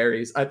think, is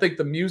Terry's. I think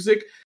the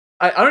music,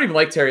 I don't even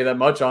like Terry that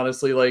much,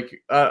 honestly.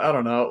 Like, I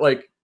don't know.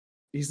 Like,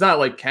 he's not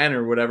like Ken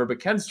or whatever, but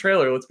Ken's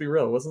trailer, let's be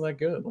real, wasn't that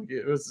good. Like,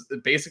 it was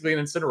basically an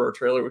Incineroar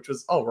trailer, which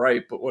was all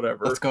right, but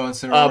whatever. Let's go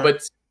Incineroar.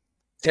 But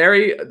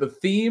Terry, the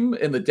theme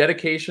and the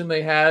dedication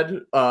they had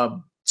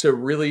to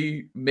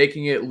really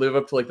making it live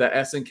up to like that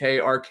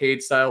SNK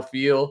arcade style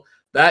feel.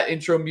 That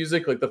intro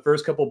music, like the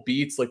first couple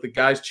beats, like the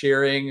guys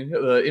cheering,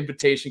 the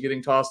invitation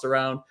getting tossed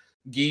around,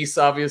 Geese,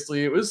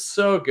 obviously, it was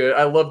so good.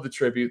 I love the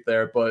tribute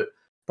there, but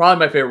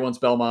probably my favorite one's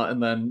Belmont,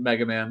 and then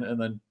Mega Man,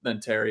 and then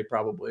Terry,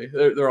 probably.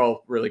 They're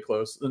all really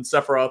close. And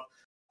Sephiroth.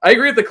 I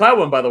agree with the Cloud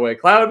one, by the way.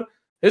 Cloud,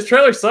 his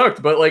trailer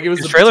sucked, but like it was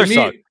his trailer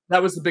sucked.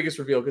 That was the biggest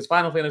reveal because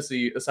Final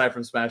Fantasy, aside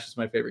from Smash, is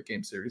my favorite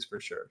game series for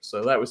sure.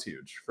 So that was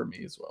huge for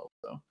me as well.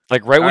 So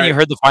like when you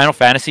heard the Final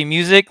Fantasy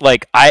music,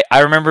 like I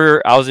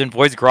remember I was in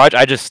Void's garage,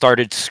 I just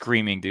started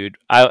screaming, dude.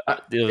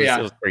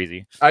 It was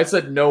crazy. I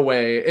said no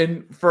way.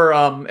 And for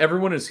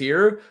everyone who's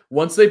here,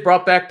 once they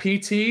brought back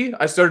PT,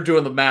 I started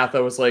doing the math.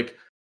 I was like,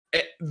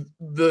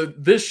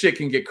 this shit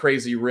can get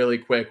crazy really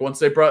quick once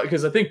they brought,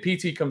 because I think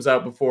PT comes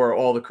out before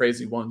all the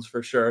crazy ones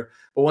for sure.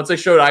 But once they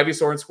showed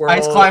Ivysaur and Squirrel,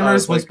 Ice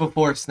Climbers was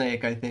before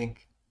Snake, I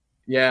think.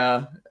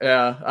 Yeah.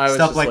 I was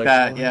stuff like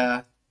that.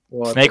 Yeah.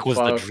 Snake was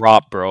the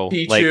drop, bro.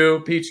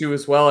 Pichu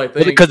as well, I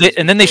think. Because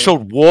and then they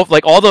showed Wolf,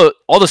 like all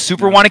the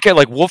super wanted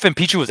like Wolf and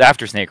Pichu was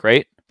after Snake,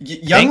 right?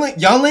 Young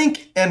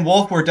Link and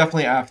Wolf were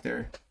definitely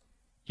after.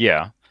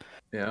 Yeah.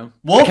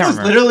 Wolf was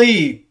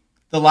literally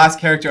the last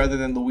character other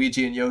than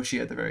Luigi and Yoshi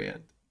at the very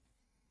end.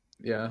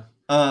 Yeah.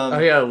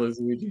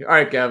 Luigi. All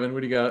right, Gavin,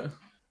 what do you got?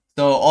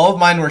 So all of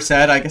mine were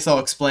said. I guess I'll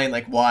explain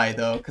like why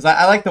though, because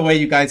I like the way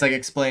you guys like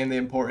explain the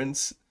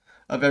importance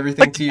of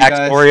everything like to you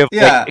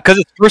guys. Because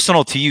it's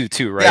personal to you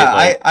too, right? Yeah,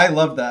 like, I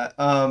love that.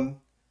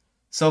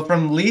 So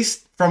from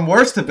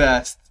worst to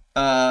best,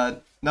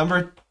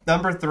 number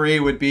 3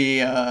 would be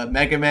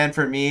Mega Man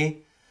for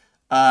me.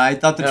 I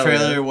thought the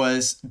trailer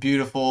was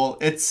beautiful.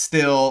 It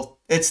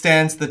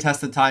stands the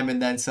test of time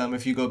and then some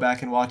if you go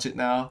back and watch it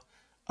now.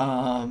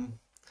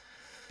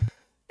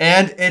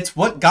 And it's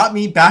what got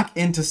me back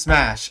into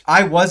Smash.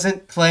 I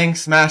wasn't playing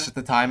Smash at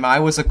the time. I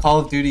was a Call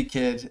of Duty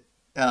kid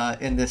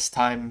in this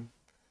time.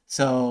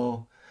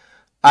 So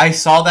I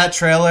saw that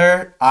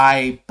trailer.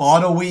 I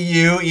bought a Wii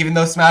U, even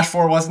though Smash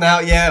 4 wasn't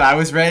out yet. I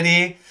was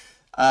ready.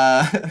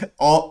 I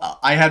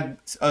had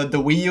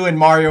the Wii U and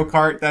Mario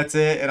Kart. That's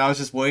it. And I was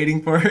just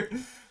waiting for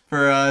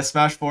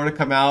Smash 4 to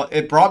come out.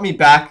 It brought me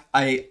back.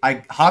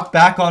 I hopped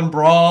back on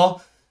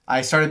Brawl.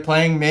 I started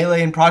playing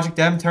Melee and Project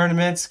M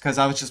tournaments because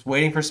I was just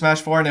waiting for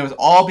Smash 4, and it was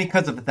all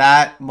because of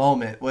that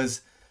moment, was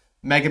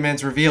Mega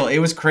Man's reveal. It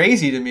was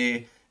crazy to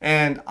me,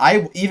 and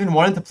I even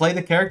wanted to play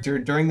the character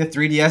during the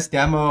 3DS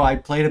demo. I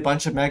played a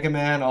bunch of Mega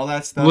Man, all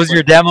that stuff. What was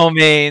your demo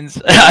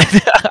mains?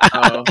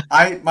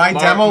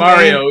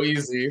 Mario,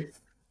 easy.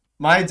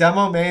 My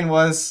demo main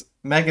was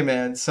Mega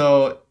Man,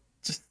 so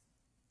just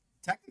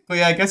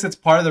technically, I guess it's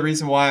part of the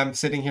reason why I'm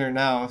sitting here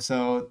now.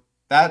 So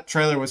that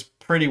trailer was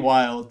pretty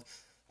wild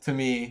to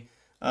me,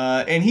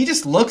 and he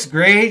just looks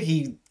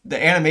great.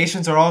 The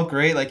animations are all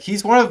great. Like,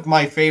 he's one of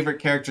my favorite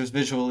characters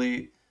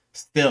visually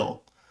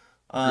still.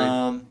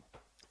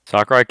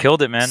 Sakurai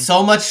killed it, man.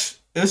 So much,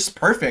 it was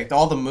perfect.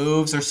 All the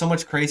moves, there's so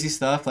much crazy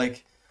stuff.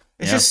 Like,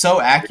 it's just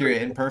so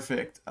accurate and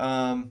perfect.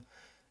 And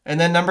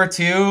then number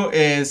 2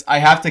 is, I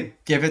have to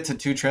give it to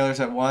 2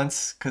 trailers at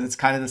once because it's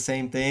kind of the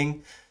same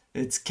thing.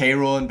 It's K.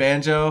 Rool and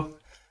Banjo.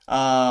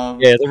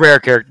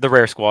 The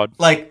rare squad.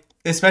 Like,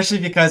 especially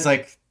because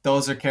like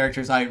those are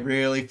characters I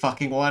really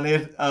fucking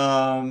wanted.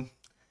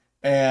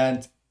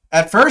 And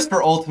at first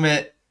for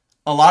Ultimate,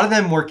 a lot of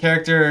them were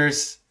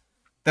characters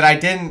that I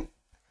didn't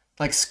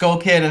like. Skull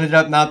Kid ended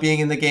up not being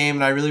in the game,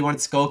 and I really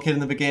wanted Skull Kid in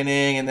the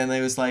beginning, and then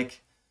there was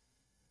like,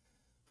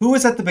 who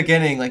was at the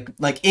beginning?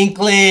 Like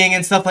Inkling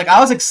and stuff. Like, I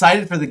was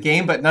excited for the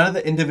game, but none of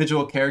the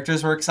individual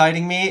characters were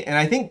exciting me. And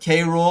I think K.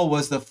 Rool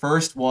was the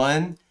first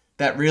one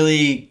that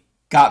really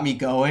got me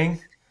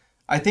going.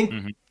 I think,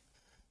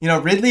 you know,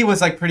 Ridley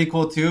was like pretty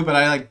cool too, but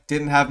I like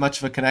didn't have much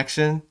of a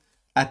connection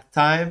at the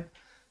time.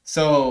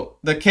 So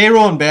the K.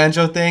 Rool and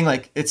Banjo thing,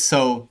 like it's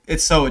so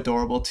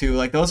adorable too.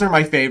 Like those are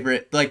my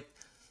favorite. Like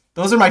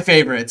those are my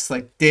favorites.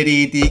 Like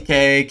Diddy,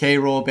 DK, K.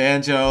 Rool,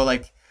 Banjo.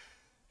 Like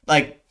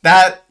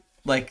that.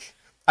 Like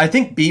I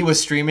think B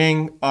was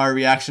streaming our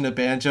reaction to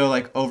Banjo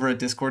like over a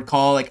Discord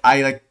call. Like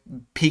I like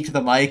peeked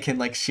the mic and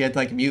like she had to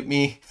like mute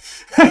me.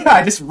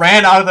 I just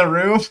ran out of the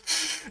room,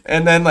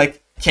 and then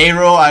like K.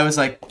 Rool, I was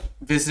like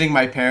visiting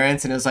my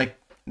parents, and it was like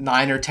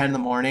 9 or 10 in the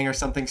morning or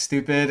something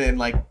stupid, and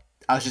like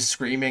I was just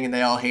screaming, and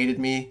they all hated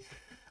me.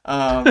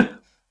 Like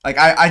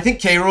I think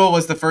K. Rool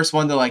was the first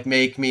one to like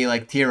make me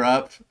like tear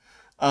up.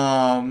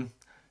 And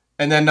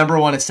then number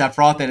 1 is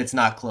Sephiroth, and it's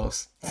not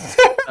close.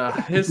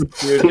 His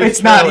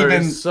it's not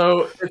even it's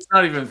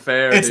not even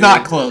fair. It's dude.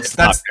 not close. It's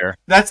that's not fair.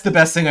 That's the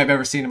best thing I've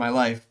ever seen in my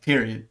life.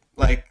 Period.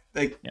 Like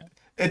Yeah.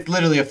 It's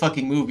literally a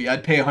fucking movie.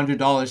 I'd pay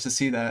 $100 to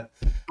see that.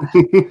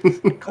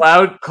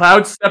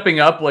 Cloud stepping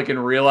up like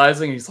and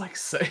realizing he's like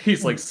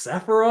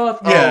Sephiroth.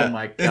 Yeah, Oh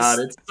my god,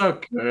 it's so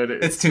good.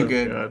 It's too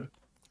good.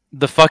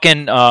 The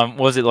fucking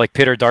was it like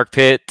Pit or Dark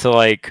Pit to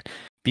like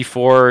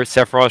before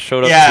Sephiroth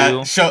showed up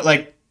too? Show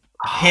like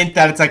hint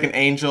that it's like an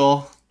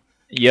angel.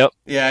 Yep.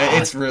 Yeah,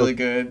 it's really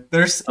good.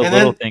 There's the and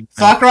little then things,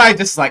 Sakurai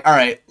just like, all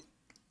right,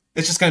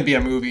 it's just gonna be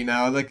a movie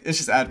now. Like it's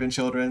just Advent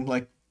Children.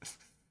 Like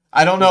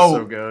I don't know.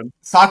 So good.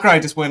 Sakurai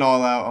just went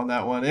all out on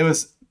that one. It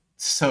was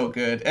so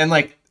good. And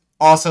like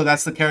also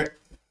that's the character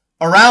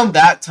around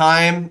that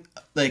time,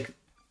 like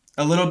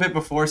a little bit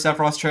before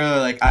Sephiroth's trailer,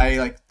 like I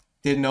like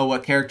didn't know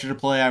what character to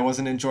play. I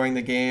wasn't enjoying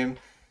the game.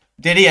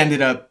 Diddy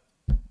ended up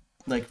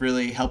like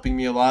really helping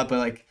me a lot, but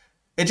like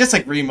it just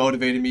like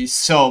remotivated me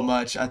so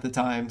much at the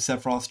time,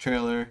 Sephiroth's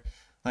trailer.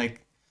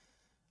 Like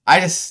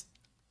I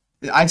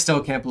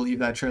still can't believe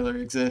that trailer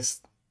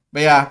exists.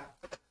 But yeah.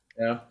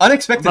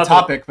 Unexpected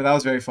topic, but that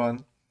was very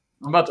fun.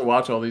 I'm about to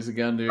watch all these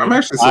again, dude. I'm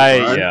actually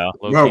surprised.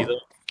 Low-key,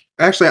 Well,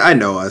 actually, I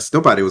know us.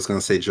 Nobody was going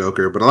to say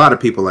Joker, but a lot of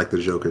people like the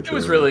Joker trailer. It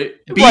was really...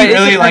 B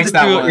really likes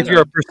that one. If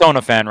you're a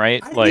Persona fan,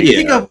 right? I Like,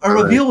 didn't think a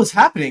reveal was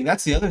happening.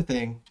 That's the other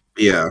thing.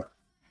 Yeah.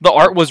 the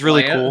art was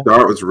really cool. The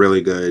art was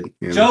really good.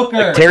 You know? Joker!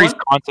 Like, Terry's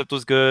concept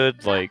was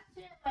good. Like,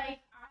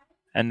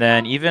 and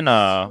then even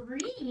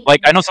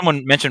like I know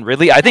someone mentioned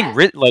Ridley. I think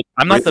like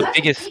I'm not the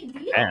biggest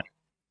fan.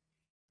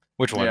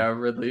 Which one? Yeah,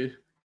 Ridley.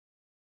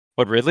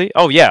 What, Ridley?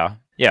 Oh yeah,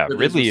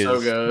 Ridley is so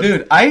good.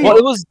 Dude,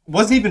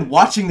 wasn't even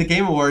watching the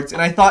Game Awards,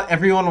 and I thought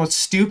everyone was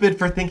stupid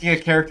for thinking a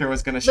character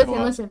was going to show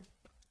up.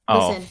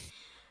 Listen.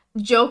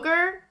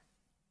 Joker,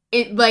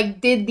 it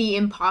like did the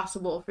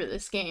impossible for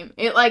this game.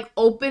 It like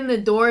opened the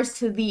doors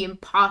to the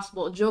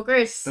impossible. Joker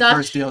is The such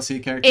first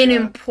DLC character. an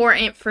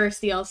important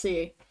first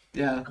DLC.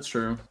 Yeah. That's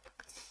true.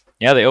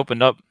 Yeah, they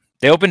opened up.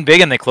 They opened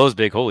big and they closed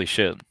big. Holy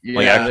shit!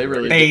 Yeah, they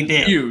really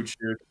did. Huge,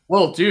 dude.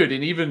 Well, dude,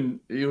 and even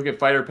you look at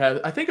Fighter Pass.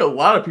 I think a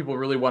lot of people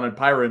really wanted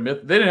Pyro and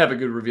Myth. They didn't have a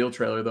good reveal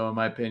trailer, though, in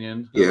my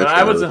opinion. Yeah, but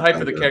I wasn't hyped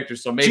for the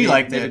characters, so maybe She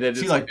liked maybe it. they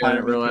She just liked didn't Pyro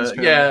and realize.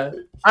 Myth's Yeah,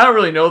 I don't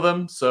really know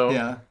them, so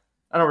Yeah.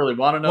 I don't really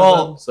want to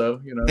know them. So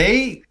you know,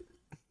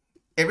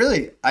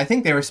 I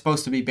think they were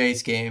supposed to be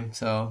base game,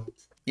 so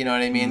you know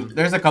what I mean?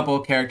 There's a couple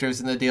of characters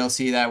in the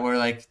DLC that were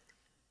like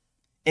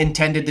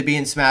intended to be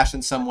in Smash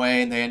in some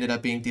way, and they ended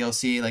up being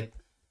DLC, like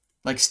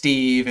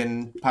Steve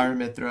and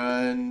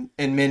Pyramithra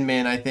and Min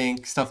Min, I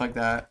think, stuff like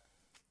that.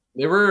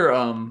 they were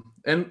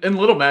and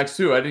Little Max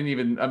too. I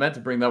meant to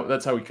bring that.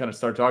 That's how we kind of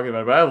start talking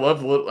about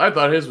it. But I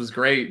thought his was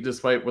great,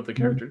 despite what the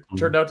character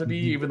turned out to be.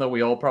 Even though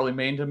we all probably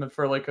mained him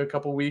for like a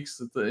couple weeks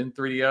in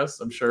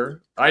 3DS, I'm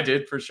sure I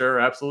did for sure.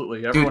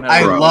 Absolutely, everyone. Dude,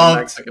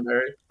 has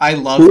secondary. I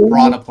loved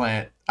Piranha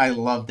Plant. I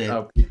loved it.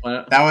 Oh,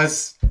 That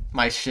was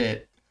my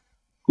shit.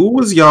 Who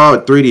was y'all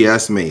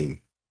 3DS main?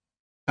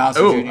 Bowser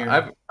Jr.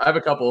 I have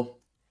a couple.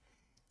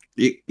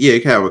 Yeah, you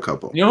can have a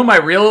couple. You know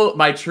who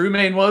my true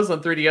main was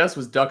on 3DS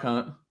was Duck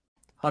Hunt.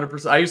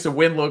 100%. I used to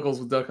win locals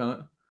with Duck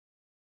Hunt.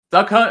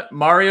 Duck Hunt,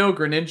 Mario,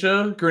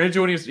 Greninja.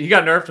 Greninja when he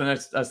got nerfed and I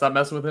stopped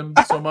messing with him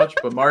so much.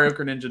 But Mario,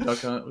 Greninja, Duck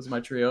Hunt was my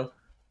trio.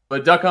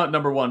 But Duck Hunt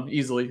number 1,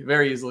 easily,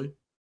 very easily.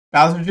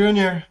 Bowser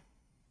Jr.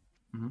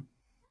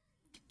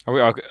 Are we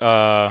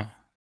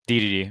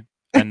DDD,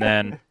 and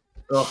then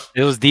Ugh.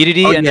 it was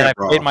DDD, and then I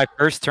bro. played my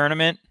first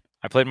tournament.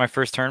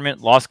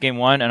 Lost game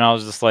 1, and I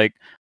was just like,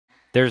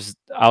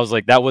 I was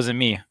like, that wasn't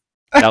me.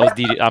 That was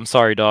DDD. I'm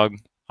sorry, dog.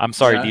 I'm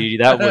sorry, Yeah. DDD.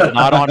 That was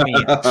not on me.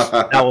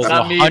 That was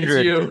Not me, it's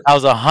 100. you. That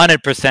was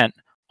 100%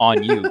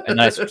 on you. And then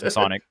I switched to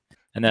Sonic,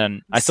 and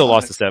then I still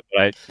lost a step,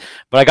 but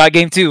I got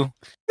game 2,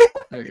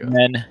 There you go.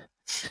 and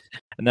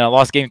then I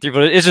lost game 3.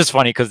 But it's just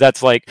funny because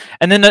that's like,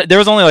 and then there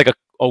was only like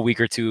a week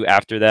or two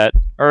after that,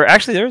 or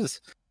actually there was,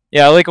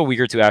 like a week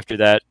or two after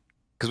that,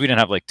 because we didn't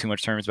have like too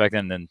much tournaments back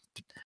then. Then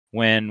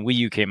when Wii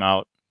U came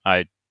out,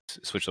 I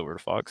switched over to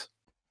Fox.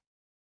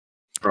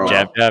 Bro.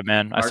 Jab,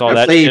 man. I saw I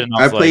that played, shit and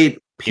I was played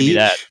like, give me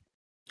that. Peach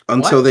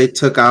until they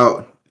took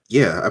out.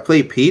 Yeah, I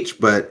played Peach,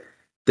 but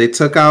they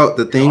took out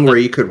the thing where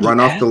you could run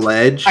off the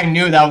ledge. I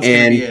knew that was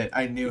gonna be it.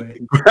 I knew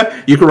it.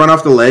 You could run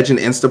off the ledge and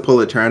insta pull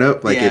a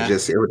turnip, like Yeah. it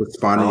would just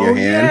spawn in your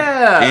hand.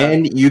 Yeah.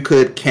 And you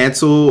could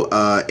cancel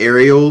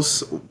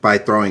aerials by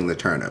throwing the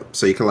turnip.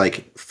 So you could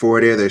like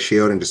forward air their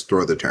shield and just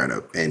throw the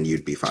turnip, and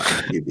you'd be fine.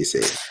 You'd be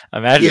safe.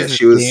 Imagine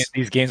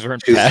these games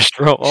weren't patched,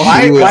 bro.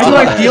 Why do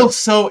I feel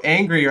so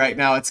angry right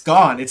now? It's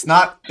gone. It's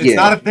not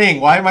a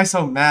thing. Why am I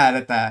so mad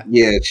at that?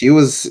 Yeah, she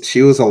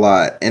was a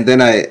lot. And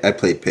then I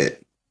played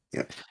Pit.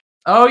 Yeah.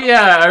 Oh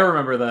yeah, I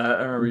remember that.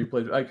 I remember you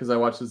played because I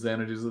watched the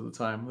Xanages at the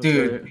time. That's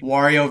Dude, right.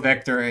 Wario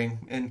vectoring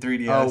in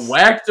 3DS. Oh,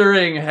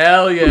 vectoring,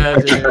 hell yeah,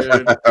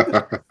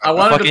 dude! I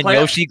wanted to play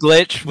Yoshi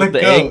glitch with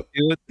the egg,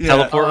 dude. Yeah.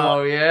 Teleport.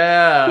 Oh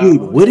yeah,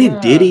 Dude, what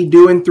did Diddy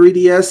do in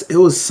 3DS? It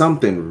was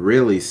something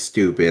really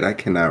stupid. I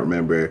cannot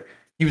remember.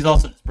 He was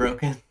also just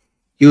broken.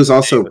 He was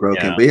also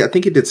broken, Yeah. but I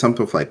think he did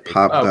something with like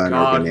Pop Oh Gun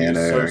god, or he was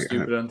Banana. so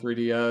stupid on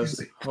 3DS.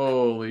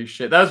 Holy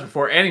shit, that was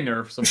before any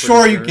nerfs. I'm pretty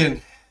Sure, you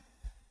can.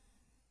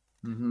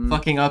 Mhm.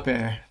 Fucking up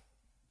air.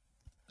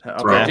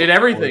 Okay, did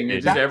everything.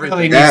 It did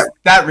everything.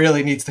 That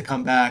really needs to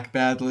come back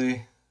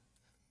badly.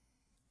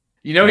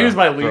 You know, he was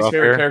my least Throw up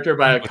favorite air character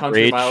by a with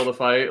country rage. mile to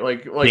fight.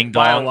 Like Ding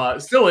by a dong.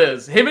 lot. Still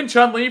is. Him and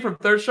Chun-Li from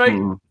Third Strike.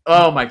 Mm.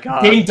 Oh my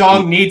god. Ding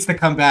Dong needs to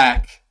come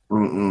back.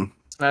 Mm-mm.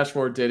 Smash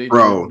 4 Diddy.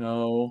 Bro. Dude,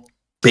 no.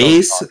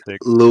 Base toxic.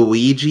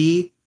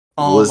 Luigi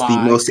Oh was the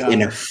my most God.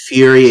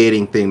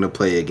 infuriating thing to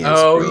play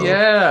against. Oh bro.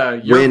 yeah.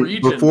 Your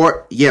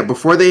region.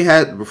 before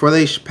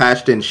they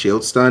patched in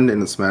Shield Stun in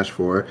the Smash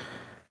 4.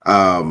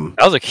 That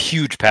was a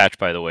huge patch,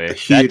 by the way. A That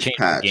huge changed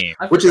patch, the game.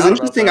 I which is forgot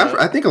about interesting. that.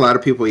 I think a lot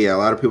of people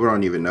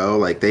don't even know.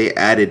 Like they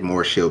added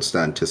more Shield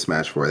Stun to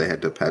Smash 4. They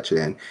had to patch it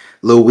in.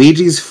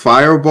 Luigi's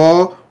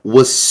Fireball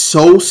was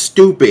so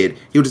stupid.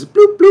 He would just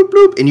bloop bloop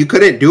bloop, and you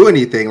couldn't do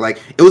anything.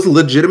 Like it was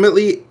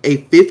legitimately a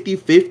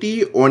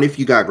 50-50 on if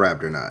you got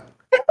grabbed or not.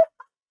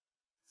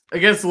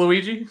 Against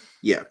Luigi?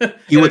 Yeah,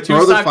 he In a would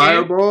throw the two-shot game?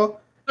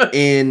 fireball,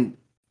 and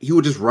he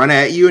would just run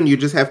at you, and you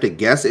just have to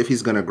guess if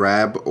he's gonna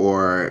grab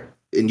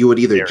and you would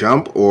either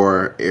jump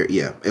or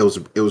yeah. It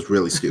was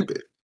really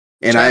stupid.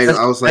 And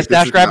I was like, best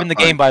dash grab in the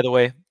game, by the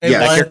way. It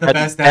Yes. was the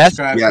best dash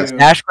grab too.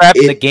 Dash grab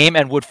in the game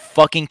and would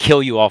fucking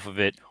kill you off of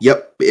it.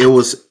 Yep, it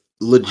was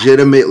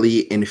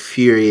legitimately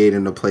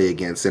infuriating to play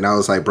against, and I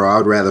was like, bro,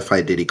 I'd rather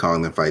fight Diddy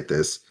Kong than fight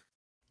this.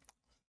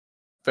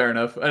 Fair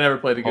enough. I never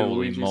played against Holy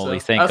Luigi. moly,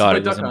 so. thank I also God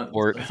played it was Duck in Hunt.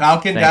 port.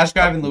 Falcon Thank dash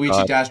grab and Luigi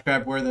God. dash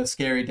grab were the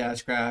scary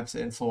dash grabs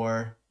in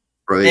 4.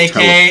 Bro, they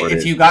AKA, teleported.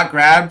 if you got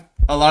grabbed,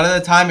 a lot of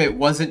the time it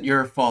wasn't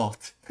your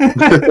fault.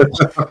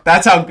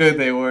 That's how good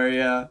they were,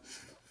 yeah.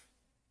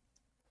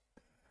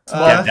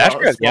 Yeah, dash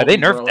grab. Yeah, they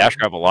nerfed Small dash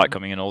grab a lot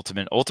coming in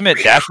Ultimate. Ultimate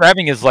dash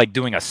grabbing is like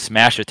doing a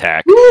smash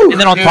attack, Woo! and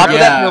then on Dude, top of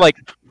that, yeah. we're like,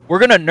 we're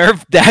gonna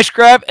nerf dash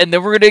grab, and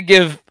then we're gonna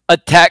give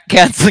attack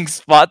canceling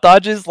spot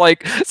dodges.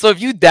 Like, so if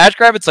you dash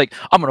grab, it's like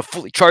I'm gonna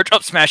fully charge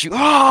up smash you.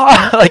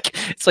 Like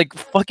it's like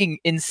fucking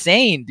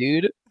insane,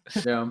 dude.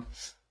 Yeah.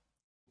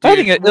 I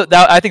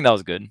think that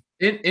was good.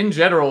 In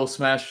general,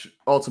 Smash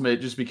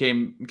Ultimate just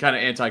became kind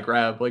of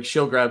anti-grab. Like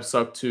shield grab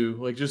sucked too.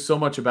 Like just so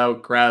much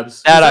about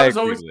grabs. That I was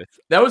agree always with.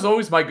 that was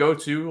always my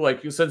go-to.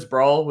 Like since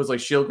Brawl was like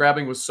shield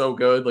grabbing was so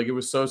good. Like it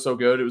was so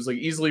good. It was like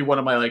easily one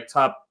of my like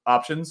top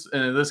options.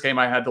 And in this game,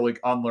 I had to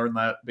like unlearn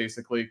that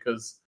basically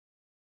because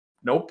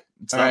nope,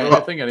 it's not really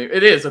a thing anymore.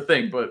 It is a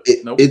thing, but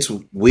nope. It's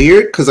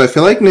weird because I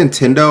feel like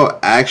Nintendo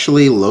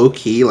actually low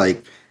key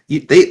like.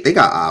 They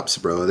got ops,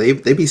 bro. They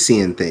be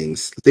seeing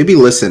things. They be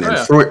listening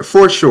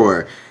for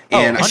sure.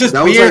 And It's just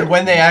that was weird like,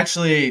 when they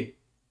actually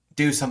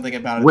do something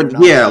about it. when,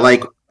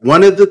 like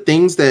one of the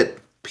things that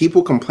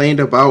people complained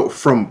about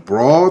from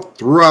Brawl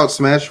throughout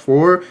Smash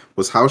 4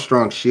 was how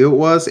strong Shield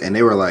was, and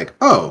they were like,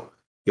 "Oh,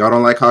 y'all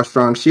don't like how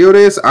strong Shield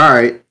is? All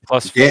right,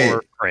 +4,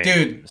 great.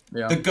 Dude,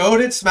 Yeah. the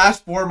goated Smash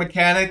 4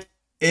 mechanic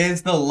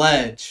is the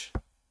ledge.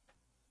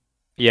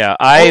 Yeah,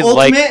 I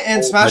like Ultimate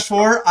and Smash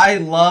 4, I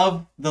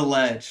love the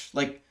ledge.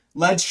 Like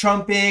ledge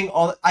trumping,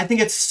 I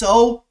think it's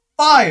so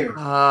fire.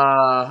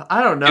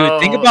 I don't know. Dude,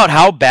 think about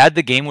how bad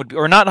the game would be,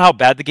 or not how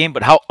bad the game,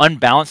 but how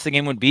unbalanced the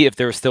game would be if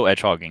there was still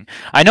edge hogging.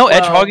 I know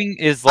edge hogging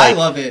is like. I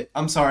love it.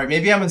 I'm sorry.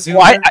 Maybe I'm a zoomer.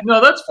 Well,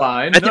 no, that's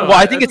fine.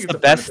 I think it's the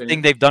best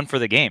thing they've done for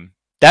the game.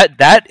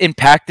 That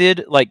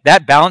impacted, like,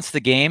 that balanced the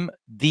game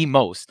the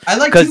most. I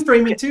like two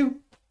framing too.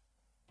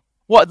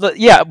 Well,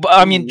 yeah, but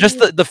I mean, just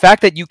the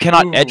fact that you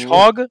cannot edge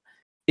hog,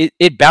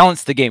 it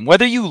balanced the game.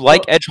 Whether you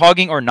like edge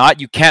hogging or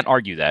not, you can't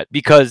argue that,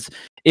 because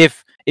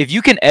if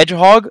you can edge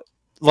hog,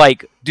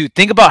 like, dude,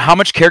 think about how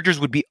much characters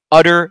would be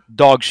utter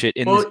dog shit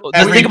in this.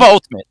 Think about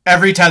Ultimate.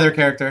 Every tether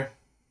character.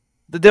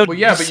 Well,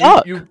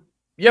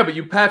 yeah, but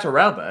you patch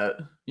around that.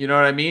 You know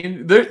what I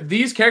mean?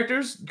 These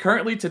characters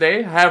currently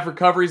today have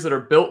recoveries that are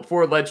built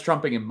for ledge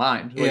trumping in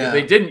mind. Like, if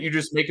they didn't, you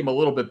just make them a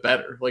little bit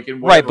better. Like in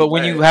right, but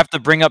when you have to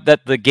bring up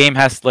that the game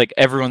has like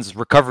everyone's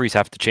recoveries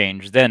have to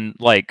change, then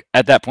like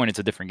at that point it's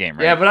a different game,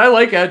 right? Yeah, but I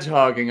like edge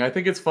hogging. I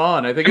think it's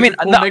fun. I think it's a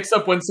cool mix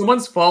up when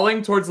someone's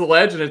falling towards the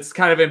ledge and it's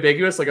kind of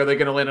ambiguous. Like, are they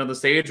going to land on the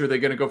stage or are they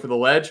going to go for the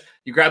ledge?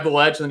 You grab the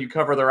ledge and then you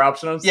cover their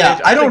option on stage. Yeah,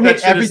 I don't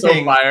hate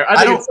everything. So fire.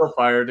 I think it's so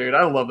fire, dude.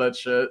 I love that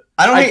shit.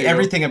 I don't hate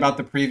everything about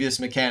the previous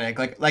mechanic.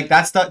 Like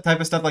that's the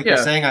type of stuff like you're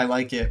saying. I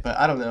like it, but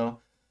I don't know.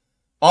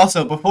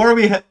 Also, before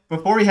we head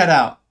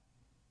out,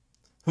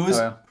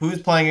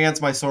 who's playing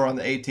against my Sora on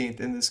the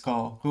 18th in this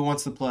call? Who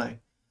wants to play?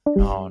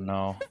 Oh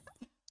no.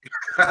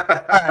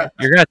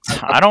 You're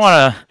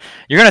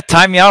gonna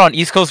time me out on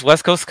East Coast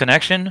West Coast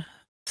connection.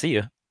 See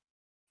ya.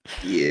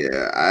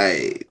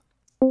 Yeah,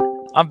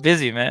 I'm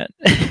busy, man.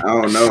 I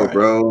don't know,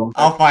 bro.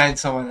 I'll find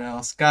someone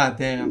else. God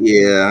damn.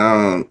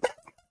 Yeah,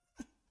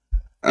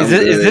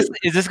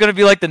 Is this gonna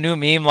be like the new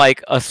meme,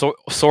 like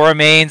Sora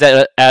mains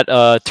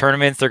at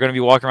tournaments? They're gonna be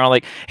walking around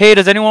like, "Hey,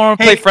 does anyone want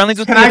to play friendlies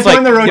with me?" Can I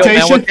join the rotation?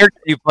 Man, what character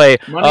do you play?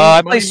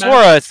 I play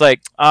Sora. It's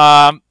like,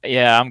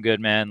 yeah, I'm good,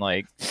 man.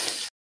 Like,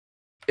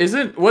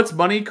 what's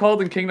money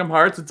called in Kingdom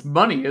Hearts? It's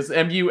money. It's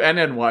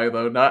MUNNY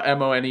though, not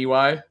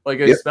MONEY. Like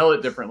I spell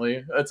it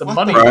differently. It's a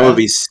money. I would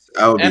be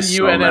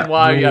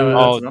MUNNY.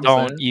 Yeah.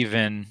 Don't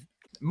even.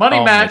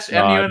 Money match,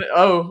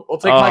 we'll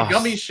take my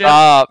gummy ship.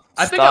 I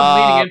think I'm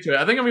leaning into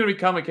it. I think I'm going to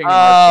become a Kingdom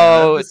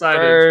Hearts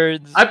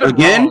fan. I've been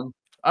wrong.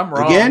 I'm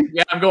wrong. Again?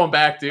 Yeah, I'm going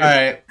back, dude. All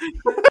right.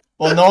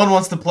 Well, no one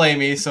wants to play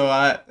me, so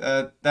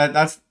that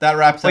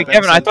wraps up.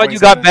 Kevin, I thought you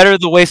got better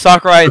the way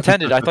Sakurai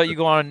intended. I thought you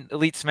go on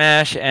Elite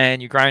Smash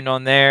and you grind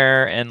on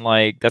there, and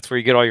like that's where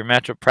you get all your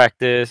matchup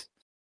practice.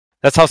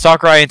 That's how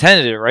Sakurai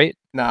intended it, right?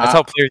 Nah, that's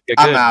how players get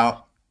good. I'm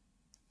out.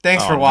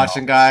 Thanks for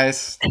watching,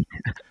 guys.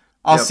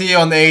 I'll see you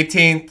on the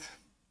 18th.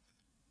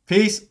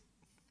 Peace.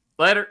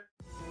 Later.